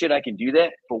 oh, shit, I can do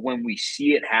that. But when we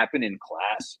see it happen in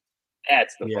class,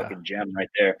 that's the fucking gem right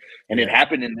there. And it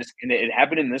happened in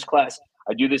this class.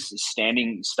 I do this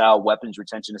standing style weapons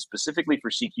retention specifically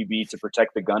for CQB to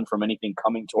protect the gun from anything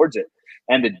coming towards it.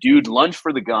 And the dude lunged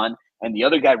for the gun, and the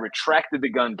other guy retracted the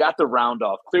gun, got the round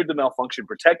off, cleared the malfunction,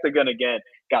 protect the gun again,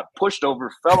 got pushed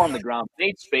over, fell on the ground,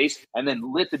 made space, and then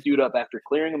lit the dude up after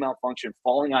clearing a malfunction,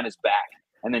 falling on his back,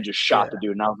 and then just shot the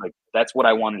dude. And I was like, that's what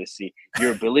I wanted to see.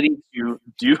 Your ability to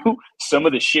do some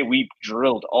of the shit we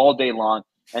drilled all day long.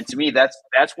 And to me, that's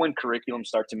when curriculums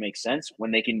start to make sense,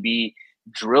 when they can be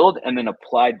drilled and then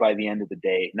applied by the end of the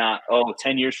day. Not,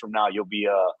 10 years from now, you'll be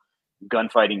a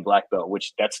gunfighting black belt,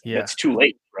 which that's too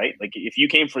late, right? Like if you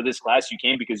came for this class, you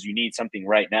came because you need something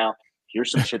right now.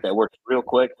 Here's some shit that works real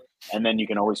quick. And then you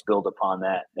can always build upon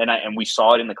that. And we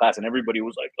saw it in the class, and everybody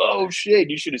was like, oh shit,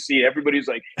 you should have seen it. Everybody was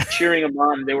like cheering them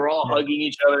on. They were all hugging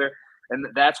each other. And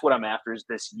that's what I'm after, is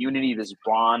this unity, this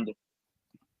bond,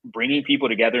 bringing people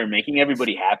together and making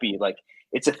everybody happy. Like,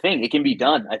 it's a thing. It can be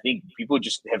done. I think people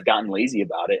just have gotten lazy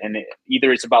about it. And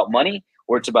either it's about money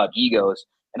or it's about egos.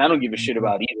 And I don't give a shit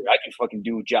about either. I can fucking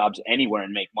do jobs anywhere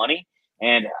and make money.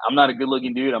 And I'm not a good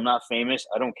looking dude. I'm not famous.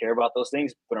 I don't care about those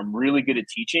things, but I'm really good at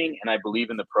teaching, and I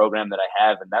believe in the program that I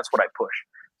have. And that's what I push.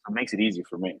 So it makes it easy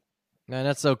for me. Man,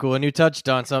 that's so cool. And you touched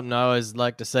on something I always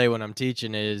like to say when I'm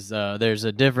teaching is there's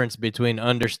a difference between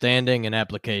understanding and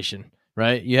application,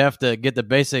 right? You have to get the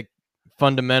basic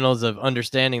fundamentals of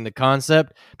understanding the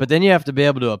concept, but then you have to be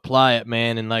able to apply it,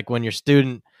 man. And like when your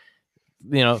student,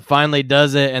 finally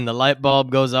does it and the light bulb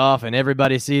goes off and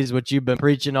everybody sees what you've been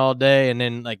preaching all day, and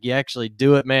then like you actually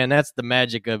do it, man, that's the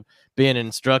magic of being an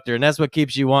instructor. And that's what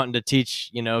keeps you wanting to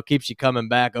teach, keeps you coming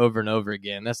back over and over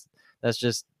again. That's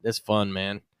fun,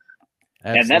 man.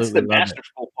 Absolutely. And that's the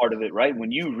masterful part of it, right?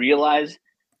 When you realize,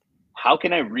 how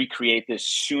can I recreate this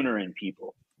sooner in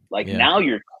people? Like now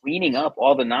you're cleaning up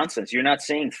all the nonsense. You're not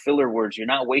saying filler words. You're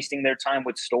not wasting their time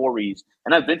with stories.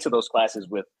 And I've been to those classes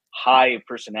with high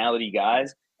personality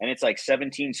guys, and it's like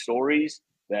 17 stories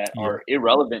that are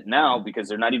irrelevant now because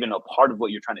they're not even a part of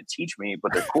what you're trying to teach me,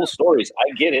 but they're cool stories.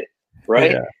 I get it,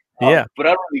 right? But I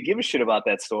don't really give a shit about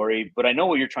that story, but I know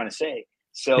what you're trying to say.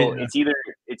 So it's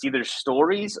either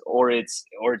stories or it's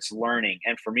learning.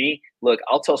 And for me, look,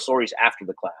 I'll tell stories after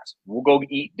the class. We'll go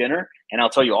eat dinner, and I'll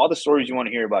tell you all the stories you want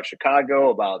to hear about Chicago,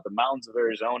 about the mountains of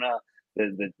Arizona,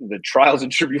 the trials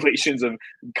and tribulations of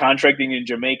contracting in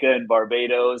Jamaica and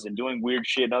Barbados and doing weird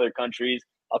shit in other countries.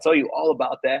 I'll tell you all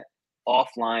about that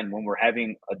offline when we're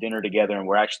having a dinner together and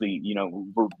we're actually,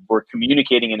 we're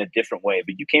communicating in a different way.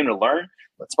 But you came to learn,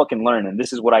 let's fucking learn. And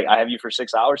this is what I have you for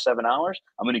 6 hours, 7 hours.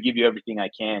 I'm going to give you everything I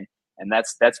can. And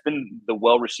that's been the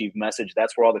well-received message.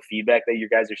 That's where all the feedback that you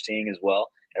guys are seeing as well.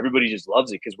 everybody just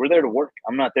loves it because we're there to work.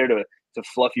 I'm not there to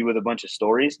fluff you with a bunch of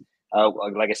stories.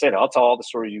 Like I said, I'll tell all the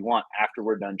stories you want after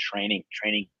we're done training.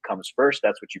 Training comes first.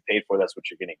 That's what you paid for. That's what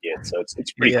you're going to get. So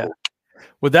it's pretty cool.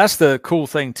 Well, that's the cool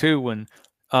thing too. When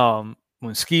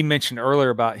Ski mentioned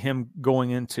earlier about him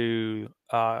going into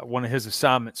one of his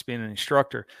assignments being an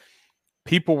instructor,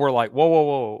 people were like,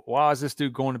 whoa, why is this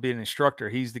dude going to be an instructor?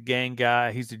 He's the gang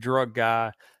guy. He's the drug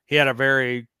guy. He had a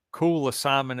very cool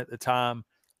assignment at the time.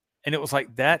 And it was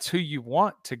like, that's who you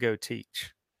want to go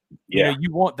teach. Yeah. You know,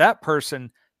 you want that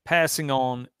person passing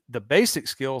on the basic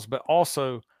skills, but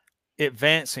also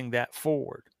advancing that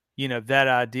forward. You know, that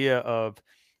idea of,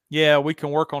 yeah, we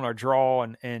can work on our draw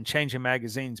and changing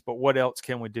magazines, but what else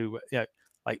can we do?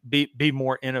 Like be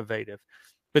more innovative.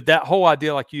 But that whole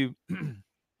idea, like you,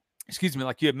 excuse me,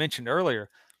 like you had mentioned earlier,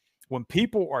 when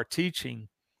people are teaching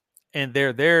and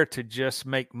they're there to just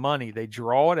make money, they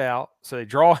draw it out. So they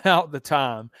draw out the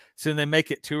time. So then they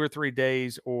make it 2 or 3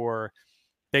 days, or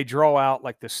they draw out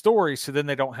like the story. So then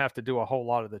they don't have to do a whole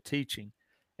lot of the teaching.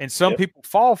 And some people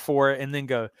fall for it and then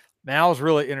go, man, I was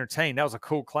really entertained. That was a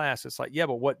cool class. It's like, yeah,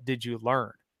 but what did you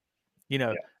learn? You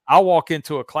know, I'll walk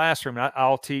into a classroom and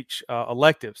I'll teach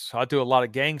electives. So I do a lot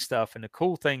of gang stuff. And the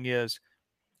cool thing is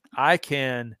I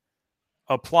can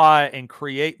apply and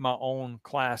create my own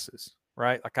classes,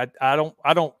 right? Like I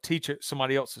don't teach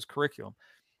somebody else's curriculum,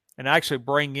 and I actually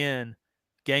bring in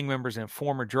gang members and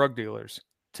former drug dealers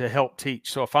to help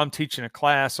teach. So if I'm teaching a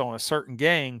class on a certain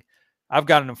gang, I've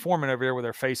got an informant over there with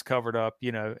their face covered up,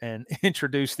 you know, and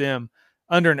introduce them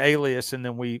under an alias. And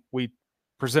then we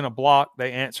present a block,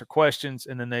 they answer questions,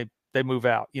 and then they move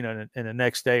out, you know, and the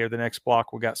next day or the next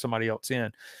block, we got somebody else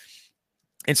in.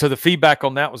 And so the feedback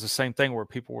on that was the same thing, where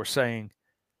people were saying,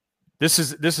 this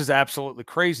is absolutely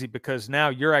crazy, because now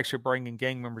you're actually bringing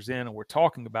gang members in and we're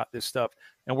talking about this stuff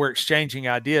and we're exchanging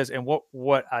ideas. And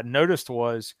what I noticed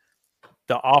was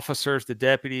the officers, the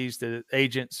deputies, the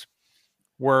agents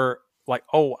were like,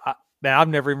 oh, man, I've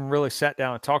never even really sat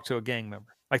down and talked to a gang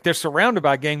member. Like, they're surrounded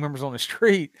by gang members on the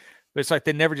street, but it's like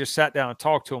they never just sat down and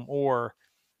talked to them or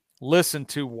listened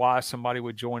to why somebody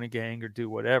would join a gang or do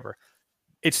whatever.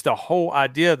 It's the whole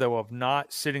idea, though, of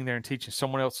not sitting there and teaching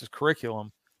someone else's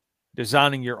curriculum,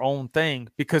 designing your own thing,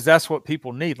 because that's what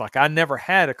people need. Like, I never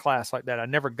had a class like that. I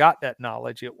never got that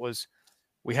knowledge. It was,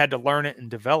 we had to learn it and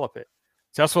develop it.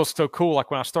 So that's what's so cool.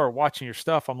 Like, when I started watching your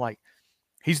stuff, I'm like,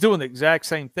 he's doing the exact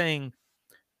same thing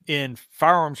in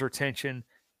firearms retention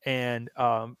and,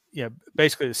 you know,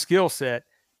 basically the skill set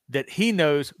that he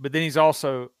knows, but then he's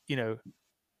also, you know,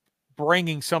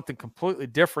 bringing something completely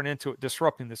different into it,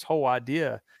 disrupting this whole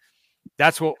idea.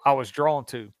 That's what I was drawn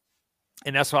to.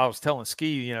 And that's what I was telling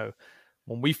Ski, you know,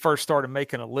 when we first started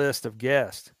making a list of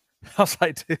guests, I was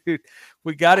like, dude,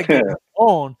 we got to get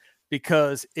on,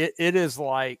 because it is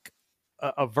like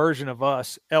a version of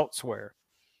us elsewhere.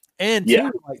 And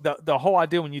too, like the whole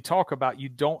idea, when you talk about, you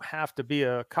don't have to be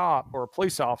a cop or a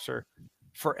police officer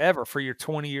forever for your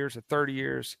 20 years or 30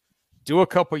 years. Do a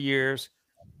couple years,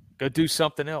 go do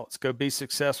something else, go be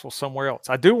successful somewhere else.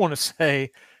 I do want to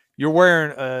say, you're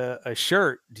wearing a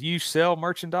shirt. Do you sell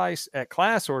merchandise at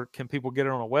class, or can people get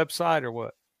it on a website, or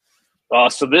what?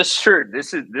 So this shirt,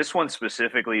 this one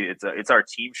specifically, it's our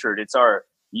team shirt. It's our,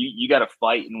 you got to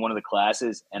fight in one of the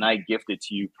classes, and I gift it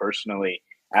to you personally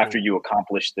after you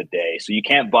accomplish the day. So you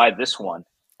can't buy this one.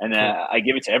 And I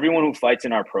give it to everyone who fights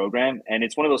in our program. And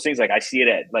it's one of those things, like, I see it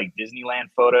at like Disneyland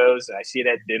photos, and I see it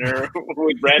at dinner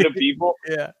with random people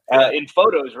in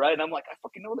photos, right? And I'm like, I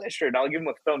fucking know that shirt. And I'll give them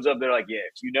a thumbs up. They're like, yeah,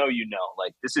 if you know, you know.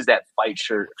 Like, this is that fight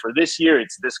shirt. For this year,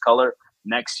 it's this color.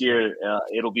 Next year,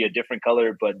 it'll be a different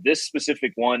color. But this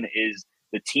specific one is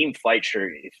the team fight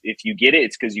shirt. If you get it,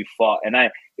 it's because you fought. And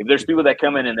if there's people that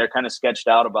come in and they're kind of sketched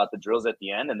out about the drills at the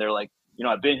end, and they're like, you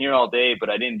know, I've been here all day, but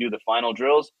I didn't do the final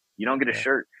drills, you don't get a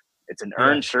shirt. It's an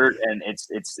earned shirt, and it's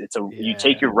you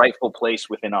take your rightful place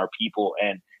within our people,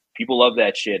 and people love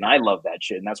that shit, and I love that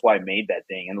shit, and that's why I made that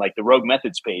thing. And like the Rogue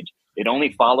Methods page, it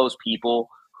only follows people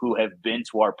who have been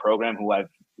to our program, who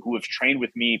have trained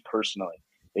with me personally.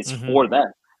 It's for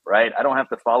them, right? I don't have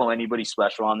to follow anybody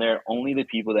special on there. Only the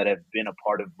people that have been a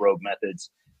part of Rogue Methods.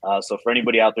 So for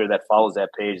anybody out there that follows that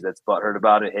page that's butthurt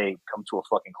about it, hey, come to a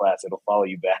fucking class. It'll follow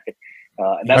you back.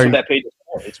 And that's what that page is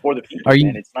for. It's for the people,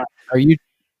 man. It's not. Are you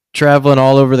traveling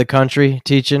all over the country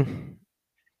teaching?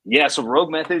 Yeah, so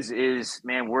Rogue Methods is,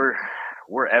 man, we're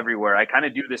everywhere. I kind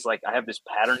of do this, like, I have this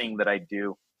patterning that I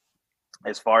do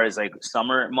as far as like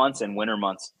summer months and winter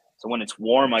months. So when it's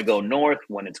warm, I go north.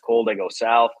 When it's cold, I go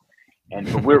south.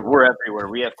 And we're everywhere.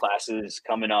 We have classes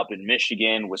coming up in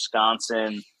Michigan,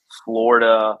 Wisconsin,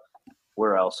 Florida,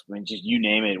 Where else? I mean, just you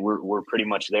name it, we're pretty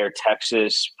much there.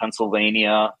 Texas,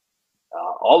 Pennsylvania,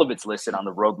 all of it's listed on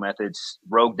the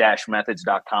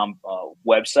rogue-methods.com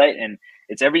website, and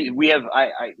it's we have.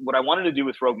 What I wanted to do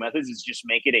with Rogue Methods is just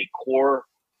make it a four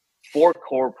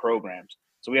core programs.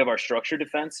 So we have our structure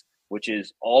defense, which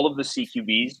is all of the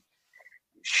CQBs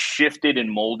shifted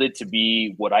and molded to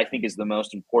be what I think is the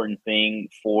most important thing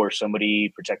for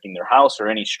somebody protecting their house or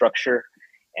any structure.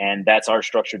 And that's our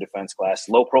structure defense class.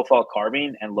 Low profile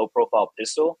carbine and low profile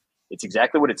pistol. It's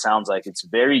exactly what it sounds like. It's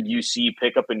very UC,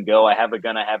 pick up and go. I have a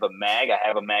gun, I have a mag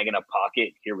in a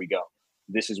pocket. Here we go.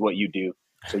 This is what you do.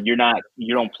 So you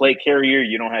don't play carrier.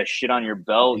 You don't have shit on your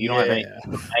belt. You don't have any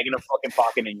mag in a fucking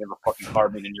pocket, and you have a fucking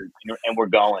carbine, and we're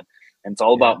going. And it's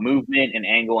all about movement and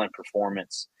angle and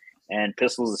performance. And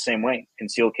pistols the same way.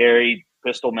 Concealed carry,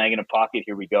 pistol, mag in a pocket.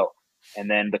 Here we go.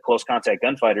 And then the close contact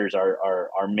gunfighters are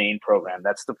our main program.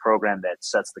 That's the program that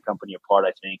sets the company apart,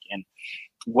 I think. And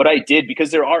what I did,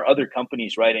 because there are other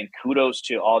companies, right? And kudos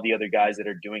to all the other guys that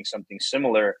are doing something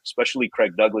similar, especially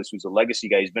Craig Douglas, who's a legacy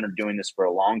guy. He's been doing this for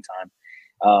a long time.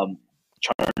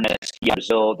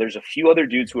 Brazil. There's a few other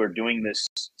dudes who are doing this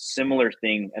similar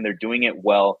thing, and they're doing it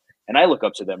well. And I look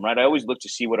up to them, right? I always look to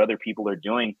see what other people are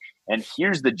doing. And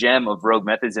here's the gem of Rogue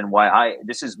Methods and why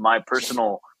this is my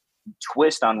personal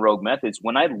twist on Rogue Methods.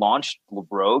 When I launched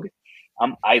Rogue,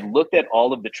 I looked at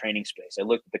all of the training space. I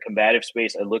looked at the combative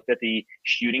space. I looked at the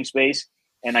shooting space,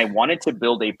 and I wanted to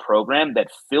build a program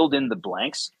that filled in the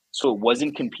blanks so it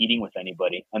wasn't competing with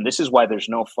anybody. And this is why there's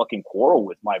no fucking quarrel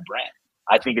with my brand.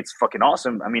 I think it's fucking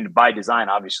awesome. I mean, by design,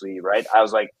 obviously, right? I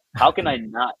was like, how can I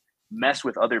not mess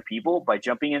with other people by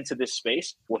jumping into this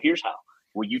space? Well, here's how.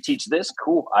 Well, you teach this?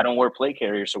 Cool. I don't wear plate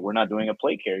carrier, so we're not doing a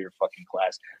plate carrier fucking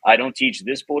class. I don't teach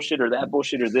this bullshit or that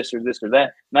bullshit or this or this or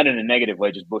that. Not in a negative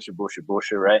way, just bullshit,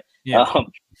 right? Yeah.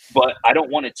 But I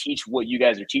don't want to teach what you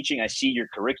guys are teaching. I see your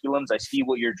curriculums. I see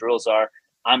what your drills are.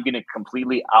 I'm going to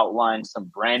completely outline some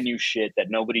brand new shit that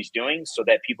nobody's doing so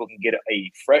that people can get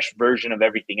a fresh version of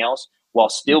everything else while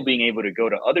still being able to go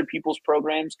to other people's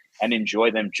programs and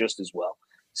enjoy them just as well.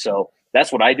 So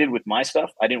that's what I did with my stuff.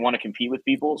 I didn't want to compete with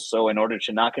people. So in order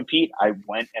to not compete, I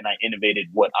went and I innovated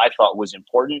what I thought was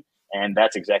important. And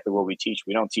that's exactly what we teach.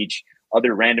 We don't teach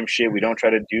other random shit. We don't try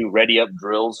to do ready up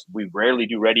drills. We rarely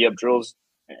do ready up drills,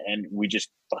 and we just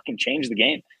fucking change the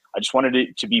game. I just wanted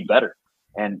it to be better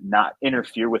and not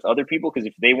interfere with other people, because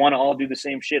if they want to all do the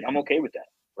same shit, I'm okay with that,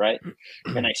 right?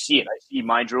 And I see it. I see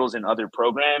my drills in other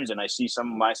programs, and I see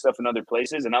some of my stuff in other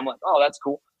places, and I'm like, oh, that's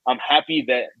cool. I'm happy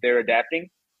that they're adapting.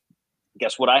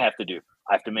 Guess what I have to do?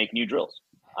 I have to make new drills.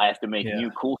 I have to make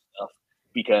new cool stuff,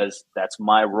 because that's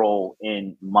my role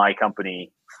in my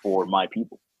company for my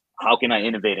people. How can I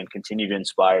innovate and continue to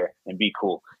inspire and be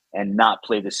cool and not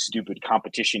play this stupid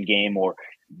competition game or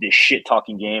this shit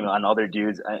talking game on other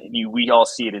dudes? We all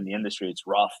see it in the industry. It's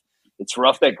rough. It's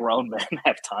rough that grown men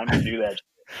have time to do that.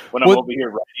 When I'm over here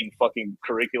writing fucking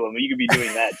curriculum, you could be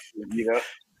doing that, you know?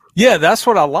 Yeah, that's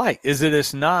what I like. Is that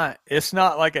it's not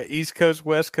like an East Coast,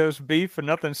 West Coast beef or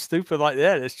nothing stupid like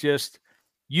that. It's just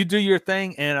you do your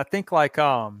thing. And I think like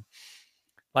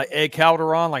Ed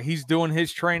Calderon, like he's doing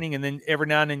his training, and then every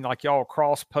now and then like y'all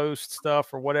cross post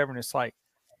stuff or whatever. And it's like,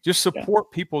 just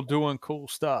support people doing cool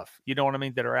stuff. You know what I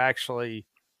mean? That are actually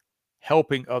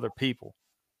helping other people.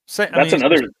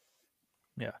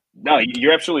 Yeah. No,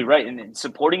 you're absolutely right. And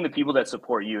supporting the people that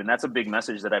support you. And that's a big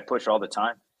message that I push all the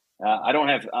time.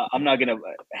 I'm not going to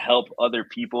help other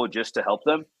people just to help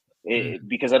them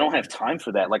because I don't have time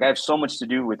for that. Like I have so much to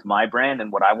do with my brand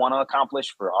and what I want to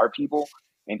accomplish for our people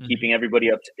and keeping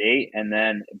everybody up to date. And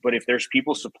then, but if there's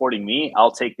people supporting me,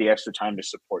 I'll take the extra time to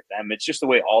support them. It's just the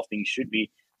way all things should be.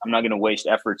 I'm not going to waste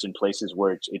efforts in places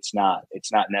where it's not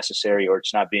necessary or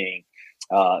it's not being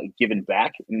given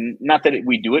back. Not that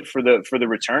we do it for the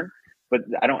return, but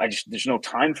there's no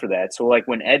time for that. So like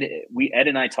when Ed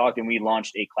and I talked and we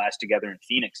launched a class together in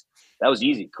Phoenix, that was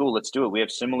easy. Cool. Let's do it. We have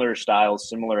similar styles,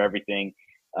 similar everything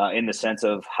in the sense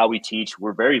of how we teach.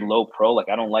 We're very low pro. Like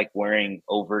I don't like wearing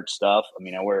overt stuff. I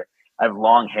mean, I have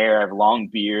long hair, I have long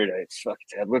beard. I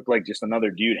look like just another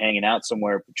dude hanging out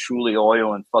somewhere, patchouli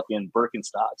oil and fucking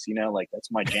Birkenstocks, you know, like that's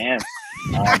my jam.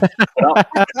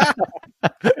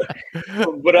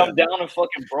 But I'm down to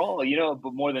fucking brawl, you know,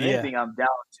 but more than anything, I'm down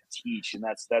to teach. And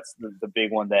that's the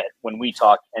big one that when we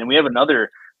talk, and we have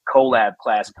another collab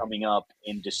class coming up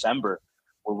in December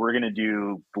where we're going to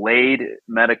do blade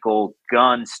medical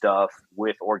gun stuff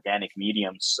with organic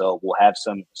mediums. So we'll have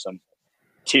some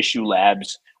tissue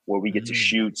labs where we get to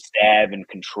shoot, stab, and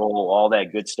control all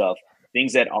that good stuff.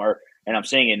 Things that are, and I'm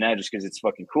saying it now just because it's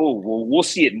fucking cool. We'll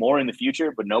see it more in the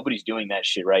future, but nobody's doing that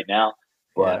shit right now.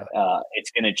 but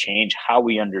it's going to change how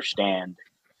we understand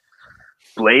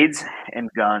blades and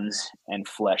guns and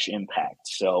flesh impact.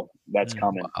 So that's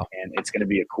coming, and it's going to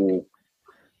be a cool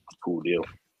deal.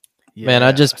 Yeah. Man,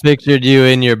 I just pictured you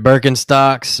in your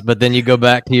Birkenstocks, but then you go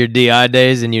back to your DI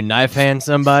days and you knife hand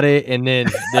somebody, and then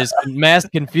there's mass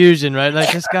confusion, right?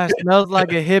 Like, this guy smells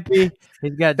like a hippie.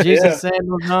 He's got Jesus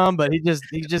sandals on, but he just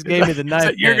gave me the knife.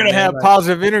 So you're gonna have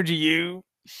positive energy, you.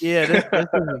 Yeah, this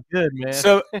isn't good, man.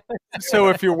 So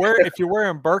if you're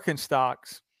wearing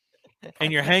Birkenstocks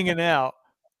and you're hanging out,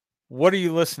 what are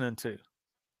you listening to?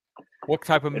 What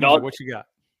type of music? What you got?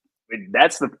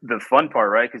 That's the fun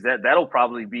part, right? Because that'll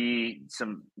probably be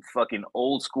some fucking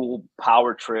old school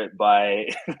Power Trip by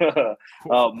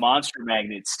Monster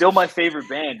Magnet. Still my favorite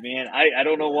band, man. I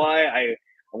don't know why.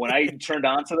 When I turned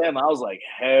on to them, I was like,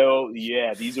 hell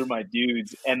yeah, these are my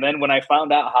dudes. And then when I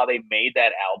found out how they made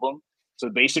that album, so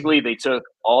basically they took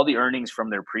all the earnings from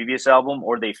their previous album,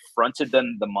 or they fronted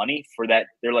them the money for that.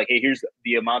 They're like, hey, here's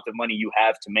the amount of money you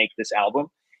have to make this album.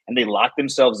 And they locked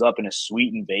themselves up in a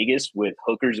suite in Vegas with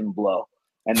hookers and blow.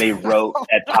 And they wrote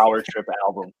that Power Trip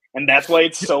album. And that's why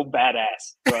it's so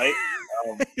badass, right?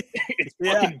 It's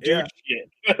fucking dude shit.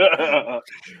 I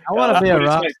want to be a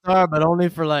rock star, but only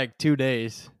for like 2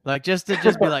 days. Like, just to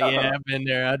be like, yeah, I've been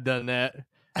there. I've done that.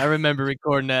 I remember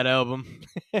recording that album.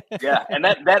 Yeah, and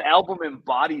that album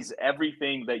embodies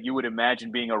everything that you would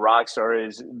imagine being a rock star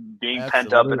is, being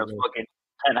pent up in a fucking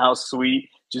penthouse suite,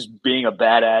 just being a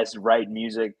badass, writing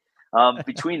music.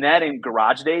 Between that and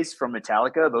Garage Days from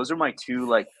Metallica, those are my two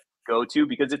like go-to,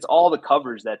 because it's all the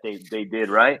covers that they did,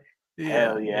 right?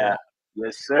 Hell yeah.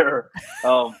 Yes, sir.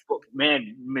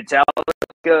 Man,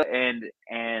 Metallica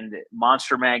and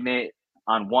Monster Magnet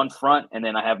on one front, and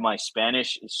then I have my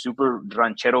Spanish super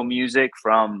ranchero music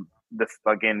from the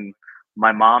fucking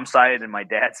my mom's side and my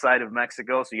dad's side of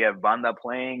Mexico. So you have banda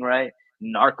playing, right?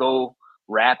 Narco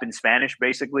rap in Spanish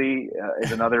basically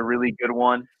is another really good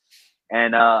one.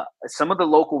 And some of the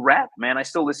local rap, man, I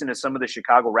still listen to some of the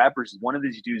Chicago rappers. One of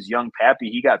these dudes, Young Pappy,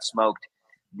 he got smoked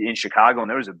in Chicago, and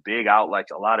there was a big outlet.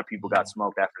 A lot of people got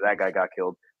smoked after that guy got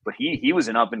killed. But he was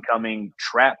an up-and-coming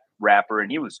trap rapper,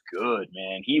 and he was good,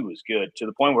 man. He was good, to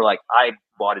the point where, like, I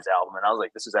bought his album, and I was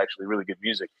like, this is actually really good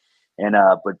music. And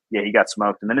but, yeah, he got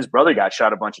smoked. And then his brother got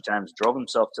shot a bunch of times, drove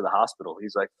himself to the hospital.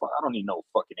 He's like, I don't need no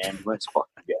fucking ambulance. Fuck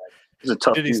the guy. He's a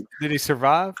tough dude. Did he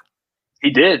survive? He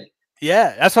did.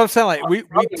 Yeah, that's what I'm saying. Like, we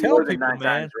tell people, man,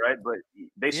 times, right? But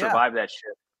they survived that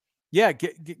shit. Yeah,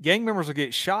 gang members will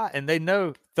get shot, and they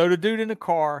know, throw the dude in the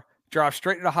car, drive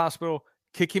straight to the hospital,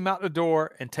 kick him out the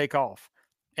door, and take off.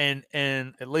 And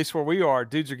at least where we are,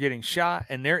 dudes are getting shot,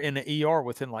 and they're in the ER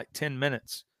within like 10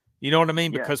 minutes. You know what I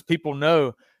mean? Because people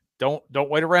know, don't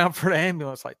wait around for the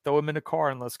ambulance. Like, throw them in the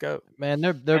car and let's go. Man,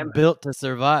 they're built to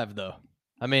survive, though.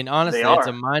 I mean, honestly, it's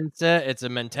a mindset, it's a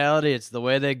mentality, it's the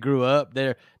way they grew up.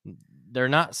 They're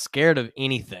not scared of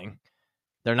anything.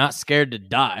 They're not scared to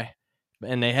die,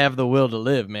 and they have the will to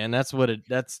live, man. That's what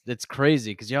it's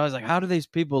crazy, because you're always like, how do these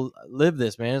people live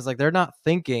this, man? It's like they're not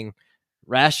thinking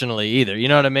rationally either. You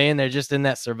know what I mean? They're just in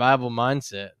that survival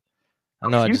mindset. I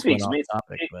know I just went off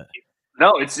topic, but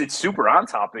no, it's super on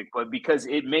topic, but because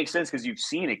it makes sense, because you've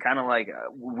seen it, kind of like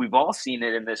we've all seen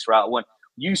it in this route. When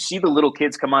you see the little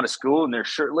kids come out of school and they're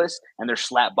shirtless and they're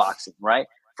slap boxing, right?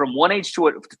 From one age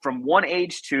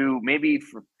to maybe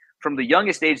from the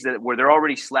youngest age where they're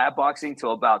already slap boxing to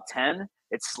about 10,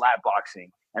 it's slap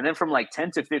boxing. And then from like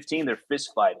 10 to 15, they're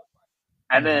fist fighting.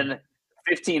 And then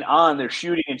 15 on, they're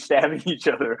shooting and stabbing each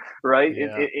other, right?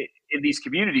 Yeah. In these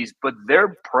communities, but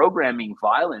they're programming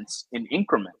violence in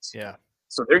increments. Yeah.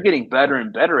 So they're getting better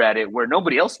and better at it, where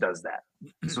nobody else does that.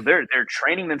 So they're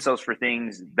training themselves for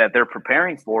things that they're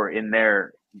preparing for in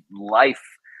their life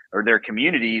or their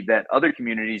community, that other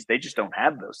communities, they just don't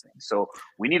have those things. So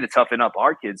we need to toughen up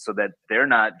our kids so that they're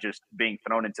not just being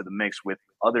thrown into the mix with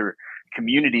other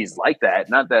communities like that.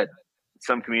 Not that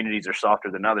some communities are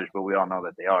softer than others, but we all know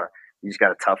that they are. You just got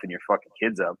to toughen your fucking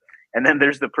kids up. And then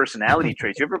there's the personality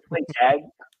traits. You ever play tag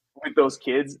with those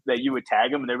kids that you would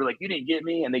tag them and they were like, you didn't get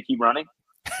me, and they keep running?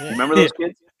 You remember those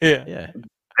kids? Yeah.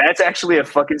 That's actually a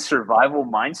fucking survival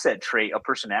mindset trait, a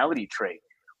personality trait,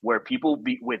 where people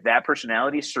with that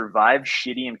personality survive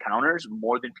shitty encounters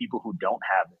more than people who don't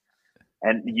have it.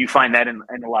 And you find that in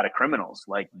a lot of criminals.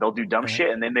 Like, they'll do dumb shit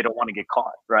and then they don't want to get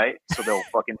caught, right? So they'll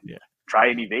fucking try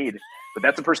and evade. But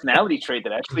that's a personality trait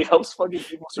that actually helps fucking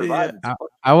people survive. Yeah.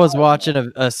 I was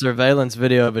watching a surveillance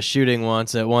video of a shooting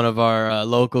once at one of our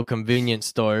local convenience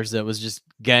stores that was just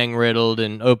gang riddled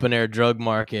and open air drug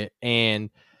market, and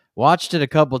watched it a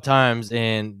couple times.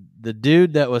 And the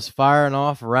dude that was firing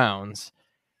off rounds,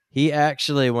 he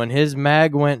actually, when his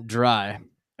mag went dry,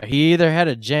 he either had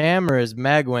a jam or his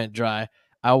mag went dry.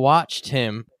 I watched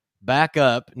him back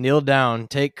up, kneel down,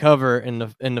 take cover in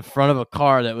the front of a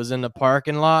car that was in the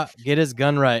parking lot, get his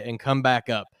gun right, and come back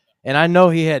up. And I know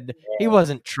he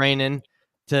wasn't training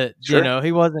to, Sure.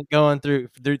 he wasn't going through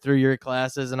your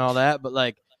classes and all that, but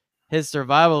like his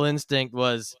survival instinct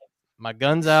was, my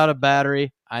gun's out of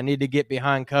battery, I need to get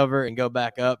behind cover and go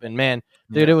back up. And man,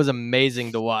 dude, it was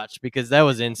amazing to watch because that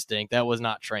was instinct. That was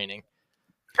not training.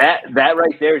 That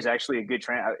right there is actually a good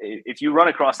train. If you run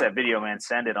across that video, man,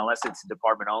 send it. Unless it's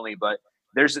department only, but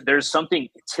there's something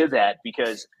to that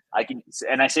because I can,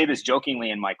 and I say this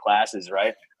jokingly in my classes,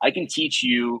 right? I can teach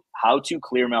you how to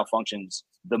clear malfunctions.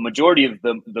 The majority of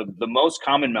the most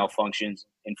common malfunctions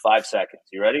in 5 seconds.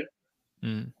 You ready?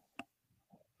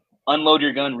 Unload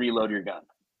your gun, reload your gun.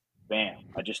 Bam!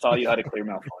 I just taught you how to clear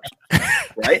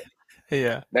malfunctions, right?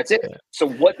 Yeah. That's it. So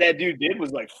what that dude did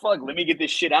was like, fuck, let me get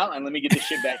this shit out and let me get this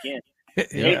shit back in.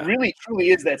 It really,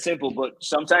 truly is that simple. But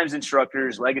sometimes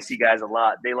instructors, legacy guys a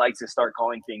lot, they like to start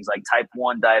calling things like type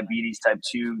 1 diabetes, type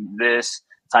 2 this,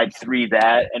 type 3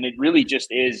 that. And it really just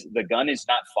is the gun is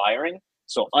not firing.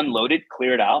 So unload it,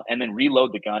 clear it out, and then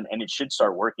reload the gun. And it should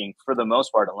start working for the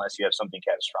most part, unless you have something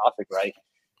catastrophic, right?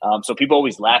 So people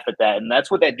always laugh at that. And that's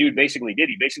what that dude basically did.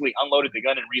 He basically unloaded the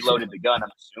gun and reloaded the gun, I'm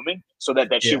assuming, so that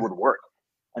shit would work.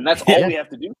 And that's all we have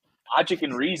to do. Logic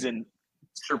and reason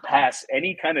surpass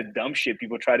any kind of dumb shit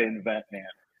people try to invent, man.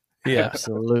 Yeah,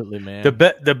 absolutely, man.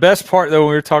 The best part, though, when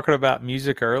we were talking about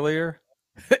music earlier,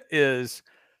 is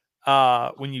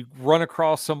when you run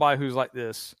across somebody who's like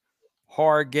this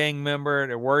hard gang member,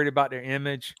 they're worried about their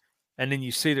image, and then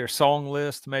you see their song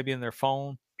list maybe in their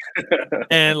phone.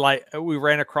 And like we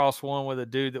ran across one with a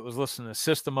dude that was listening to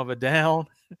System of a Down,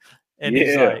 and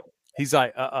he's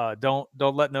like, don't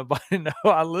let nobody know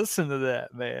I listened to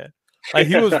that, man. Like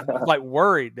he was like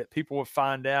worried that people would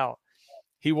find out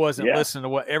he wasn't listening to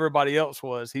what everybody else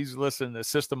was. He's listening to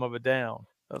System of a Down.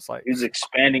 That's like he's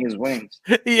expanding his wings.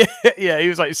 yeah. He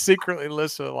was like secretly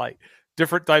listening to like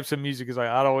different types of music. He's like,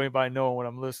 I don't want anybody knowing what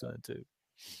I'm listening to.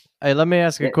 Hey, let me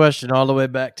ask a question all the way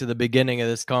back to the beginning of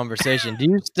this conversation. Do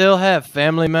you still have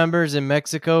family members in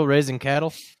Mexico raising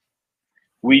cattle?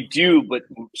 We do, but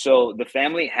so the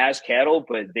family has cattle,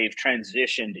 but they've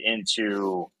transitioned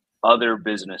into other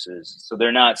businesses. So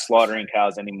they're not slaughtering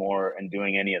cows anymore and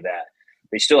doing any of that.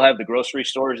 They still have the grocery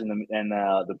stores and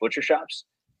the butcher shops.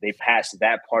 They passed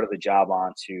that part of the job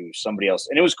on to somebody else.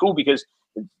 And it was cool because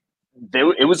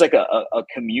it was like a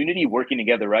community working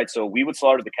together, right? So we would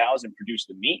slaughter the cows and produce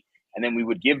the meat, and then we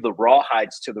would give the raw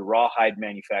hides to the rawhide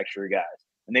manufacturer guys.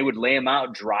 And they would lay them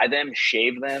out, dry them,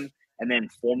 shave them, and then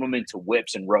form them into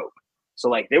whips and rope. So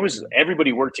like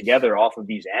everybody worked together off of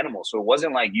these animals. So it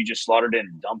wasn't like you just slaughtered it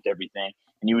and dumped everything.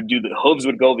 And you would do the hooves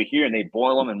would go over here and they'd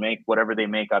boil them and make whatever they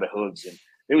make out of hooves. And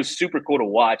it was super cool to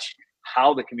watch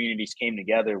how the communities came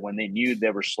together when they knew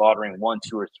they were slaughtering 1,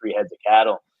 2, or 3 heads of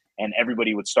cattle, and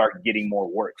everybody would start getting more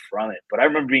work from it. But I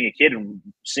remember being a kid and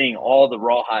seeing all the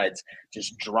rawhides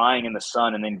just drying in the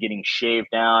sun and then getting shaved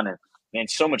down, and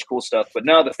so much cool stuff. But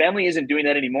no, the family isn't doing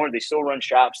that anymore. They still run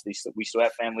shops. We still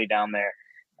have family down there.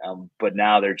 But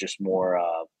now they're just more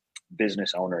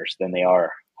business owners than they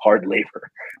are hard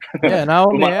labor. Yeah, and I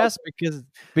only ask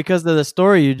because of the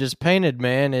story you just painted,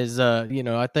 man, is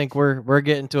I think we're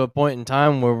getting to a point in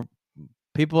time where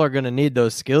people are going to need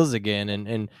those skills again,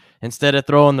 and instead of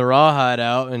throwing the rawhide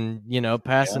out and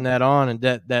passing that on, and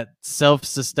that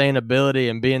self-sustainability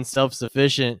and being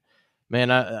self-sufficient,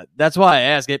 man, that's why I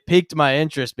ask. It piqued my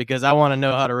interest because I want to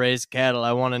know how to raise cattle.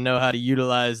 I want to know how to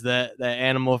utilize that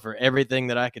animal for everything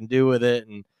that I can do with it,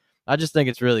 and I just think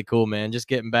it's really cool, man. Just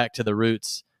getting back to the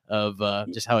roots of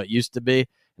just how it used to be,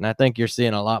 and I think you're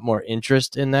seeing a lot more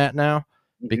interest in that now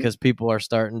because people are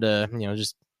starting to,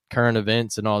 just current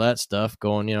events and all that stuff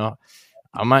going,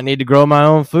 I might need to grow my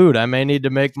own food. I may need to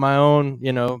make my own,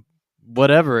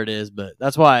 whatever it is, but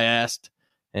that's why I asked.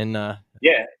 And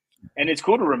yeah. And it's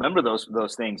cool to remember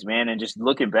those things, man. And just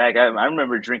looking back, I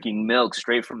remember drinking milk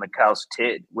straight from the cow's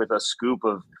tit with a scoop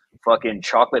of fucking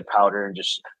chocolate powder and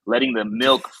just letting the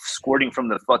milk squirting from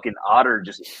the fucking udder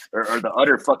or the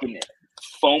udder fucking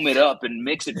foam it up and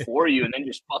mix it for you, and then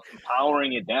just fucking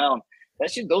powering it down.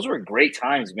 Those were great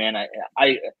times, man.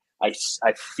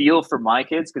 I feel for my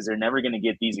kids because they're never going to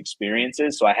get these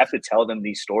experiences. So I have to tell them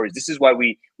these stories. This is why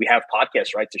we have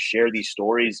podcasts, right? To share these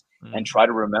stories and try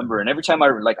to remember. And every time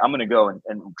I'm going to go and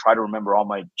try to remember all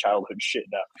my childhood shit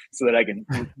now so that I can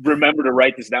remember to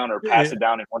write this down or pass it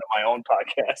down in one of my own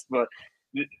podcasts. But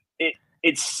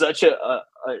it's such a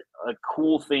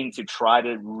cool thing to try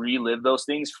to relive those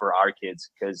things for our kids,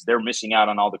 because they're missing out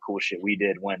on all the cool shit we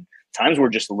did when times were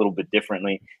just a little bit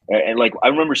differently. And like, I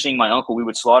remember seeing my uncle, we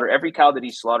would slaughter every cow that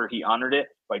he slaughtered. He honored it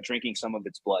by drinking some of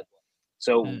its blood.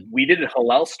 So we did it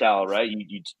halal style, right?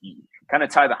 You kind of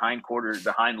tie the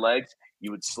hind legs,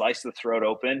 you would slice the throat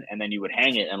open, and then you would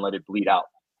hang it and let it bleed out.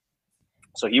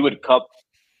 So he would cup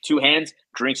 2 hands,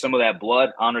 drink some of that blood,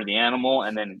 honor the animal,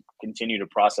 and then continue to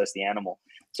process the animal.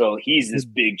 So he's this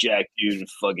big jack dude,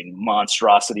 fucking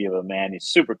monstrosity of a man. He's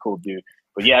super cool dude.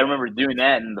 But yeah, I remember doing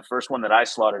that. And the first one that I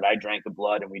slaughtered, I drank the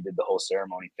blood and we did the whole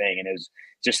ceremony thing. And it was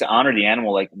just to honor the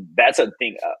animal. Like, that's a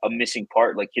thing, a missing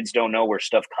part. Like, kids don't know where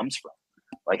stuff comes from.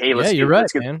 Like, hey, let's get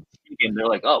man. chicken. They're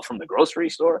like, oh, from the grocery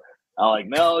store? I'm like,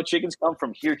 no, chickens come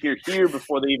from here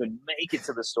before they even make it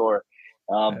to the store.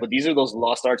 But these are those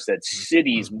lost arts that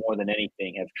cities, more than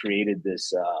anything, have created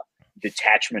this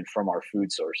detachment from our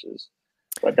food sources.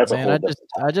 But that's a whole different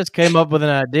topic. I just came up with an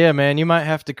idea, man. You might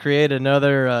have to create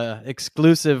another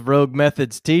exclusive Rogue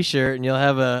Methods T-shirt, and you'll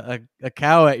have a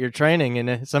cow at your training,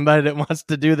 and somebody that wants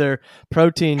to do their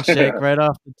protein shake right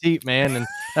off the teat, man. And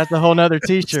that's a whole nother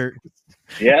T-shirt.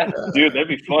 Yeah, dude, that'd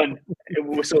be fun.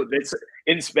 So it's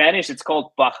in Spanish, it's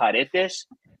called pajaretes,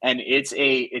 and it's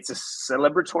a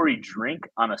celebratory drink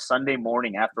on a Sunday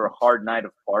morning after a hard night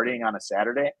of partying on a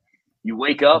Saturday. You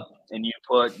wake up and you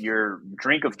put your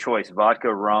drink of choice,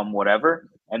 vodka, rum, whatever,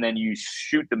 and then you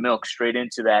shoot the milk straight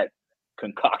into that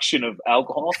concoction of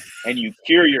alcohol, and you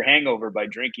cure your hangover by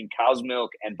drinking cow's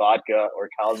milk and vodka, or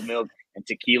cow's milk and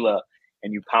tequila,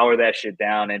 and you power that shit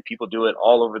down. And people do it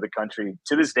all over the country.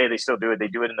 To this day, they still do it. They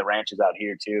do it in the ranches out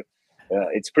here too.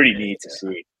 It's pretty neat to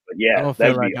see. But yeah, I don't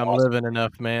feel like I'm living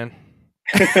enough, man.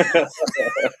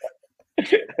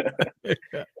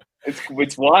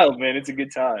 It's wild, man. It's a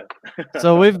good time.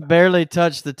 So we've barely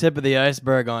touched the tip of the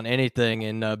iceberg on anything,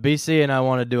 and BC and I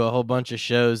want to do a whole bunch of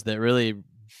shows that really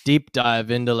deep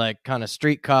dive into like kind of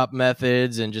street cop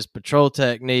methods and just patrol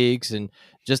techniques and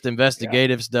just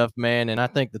investigative stuff, man. And I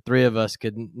think the three of us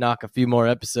could knock a few more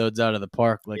episodes out of the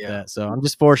park like that. So I'm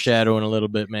just foreshadowing a little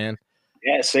bit, man.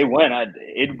 Yeah, say when.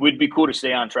 It would be cool to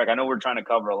stay on track. I know we're trying to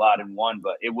cover a lot in one,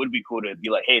 but it would be cool to be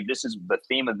like, hey, this is the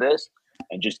theme of this,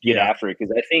 and just get after it.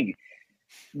 Because I think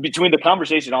between the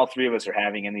conversation all three of us are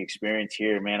having and the experience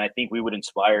here, man, I think we would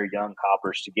inspire young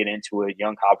coppers to get into it,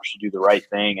 young coppers to do the right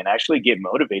thing and actually get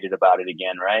motivated about it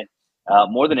again, right?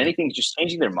 More than anything, just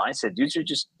changing their mindset. Dudes are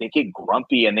just, they get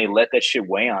grumpy and they let that shit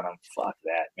weigh on them. Fuck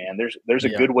that, man. There's a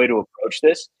good way to approach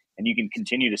this, and you can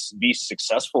continue to be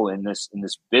successful in this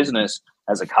business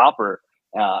as a copper,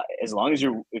 as long as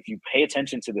if you pay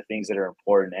attention to the things that are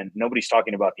important. And nobody's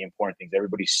talking about the important things.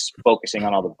 Everybody's focusing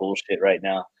on all the bullshit right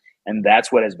now. And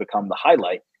that's what has become the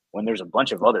highlight, when there's a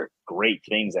bunch of other great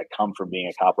things that come from being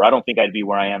a copper. I don't think I'd be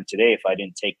where I am today if I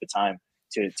didn't take the time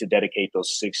to dedicate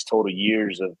those 6 total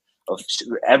years of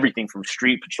everything from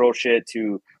street patrol shit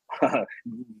to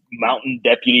mountain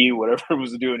deputy, whatever I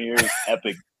was doing here is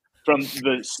epic. From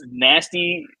the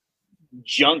nasty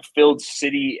junk-filled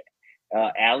city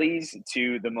alleys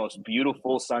to the most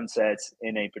beautiful sunsets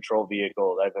in a patrol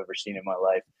vehicle that I've ever seen in my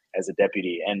life as a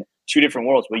deputy, and 2 different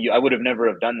worlds. But I would have never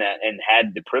have done that and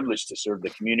had the privilege to serve the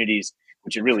communities,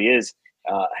 which it really is,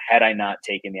 had I not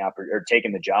taken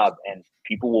taken the job. And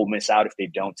people will miss out if they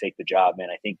don't take the job, man.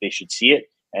 I think they should see it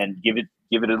and give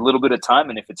it a little bit of time.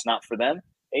 And if it's not for them,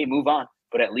 hey, move on.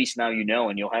 But at least now you know,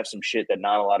 and you'll have some shit that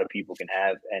not a lot of people can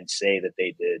have and say that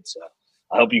they did. So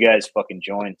I hope you guys fucking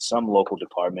join some local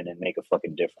department and make a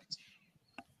fucking difference.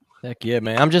 Heck yeah,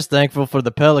 man. I'm just thankful for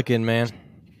the Pelican, man.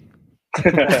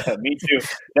 Me too.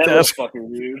 That's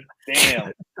fucking rude.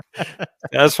 Damn.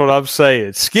 That's what I'm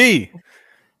saying. Ski,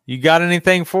 you got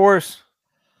anything for us?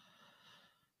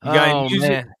 You got any music?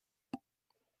 Man.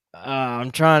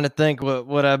 I'm trying to think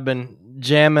what I've been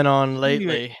jamming on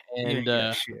lately,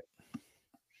 and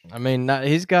I mean,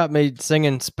 he's got me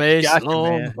singing "Space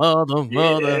Mother."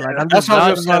 Like, I'm just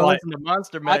not listening to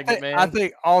Monster Magnet, man. I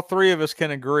think all three of us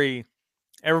can agree.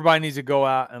 Everybody needs to go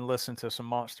out and listen to some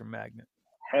Monster Magnet.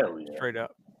 Hell yeah. Straight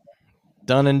up.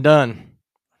 Done and done.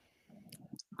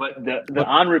 But the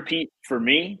on repeat for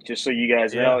me, just so you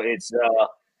guys know, it's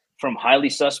from Highly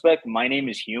Suspect, My Name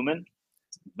is Human.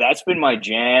 That's been my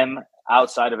jam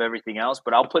outside of everything else,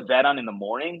 but I'll put that on in the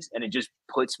mornings, and it just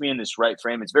puts me in this right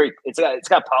frame. It's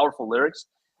got powerful lyrics,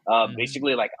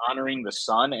 basically like honoring the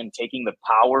sun and taking the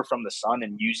power from the sun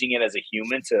and using it as a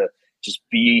human to just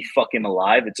be fucking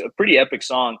alive. It's a pretty epic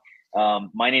song.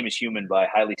 My Name is Human by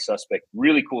Highly Suspect.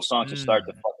 Really cool song to start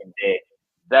the fucking day.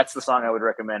 That's the song I would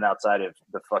recommend outside of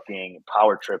the fucking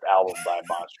Power Trip album by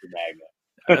Monster Magnet.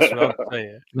 That's what I'm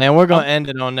saying. Man, we're gonna end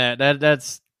it on that.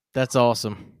 That's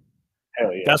awesome.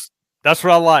 Hell yeah. That's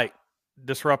what I like.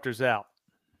 Disruptors out.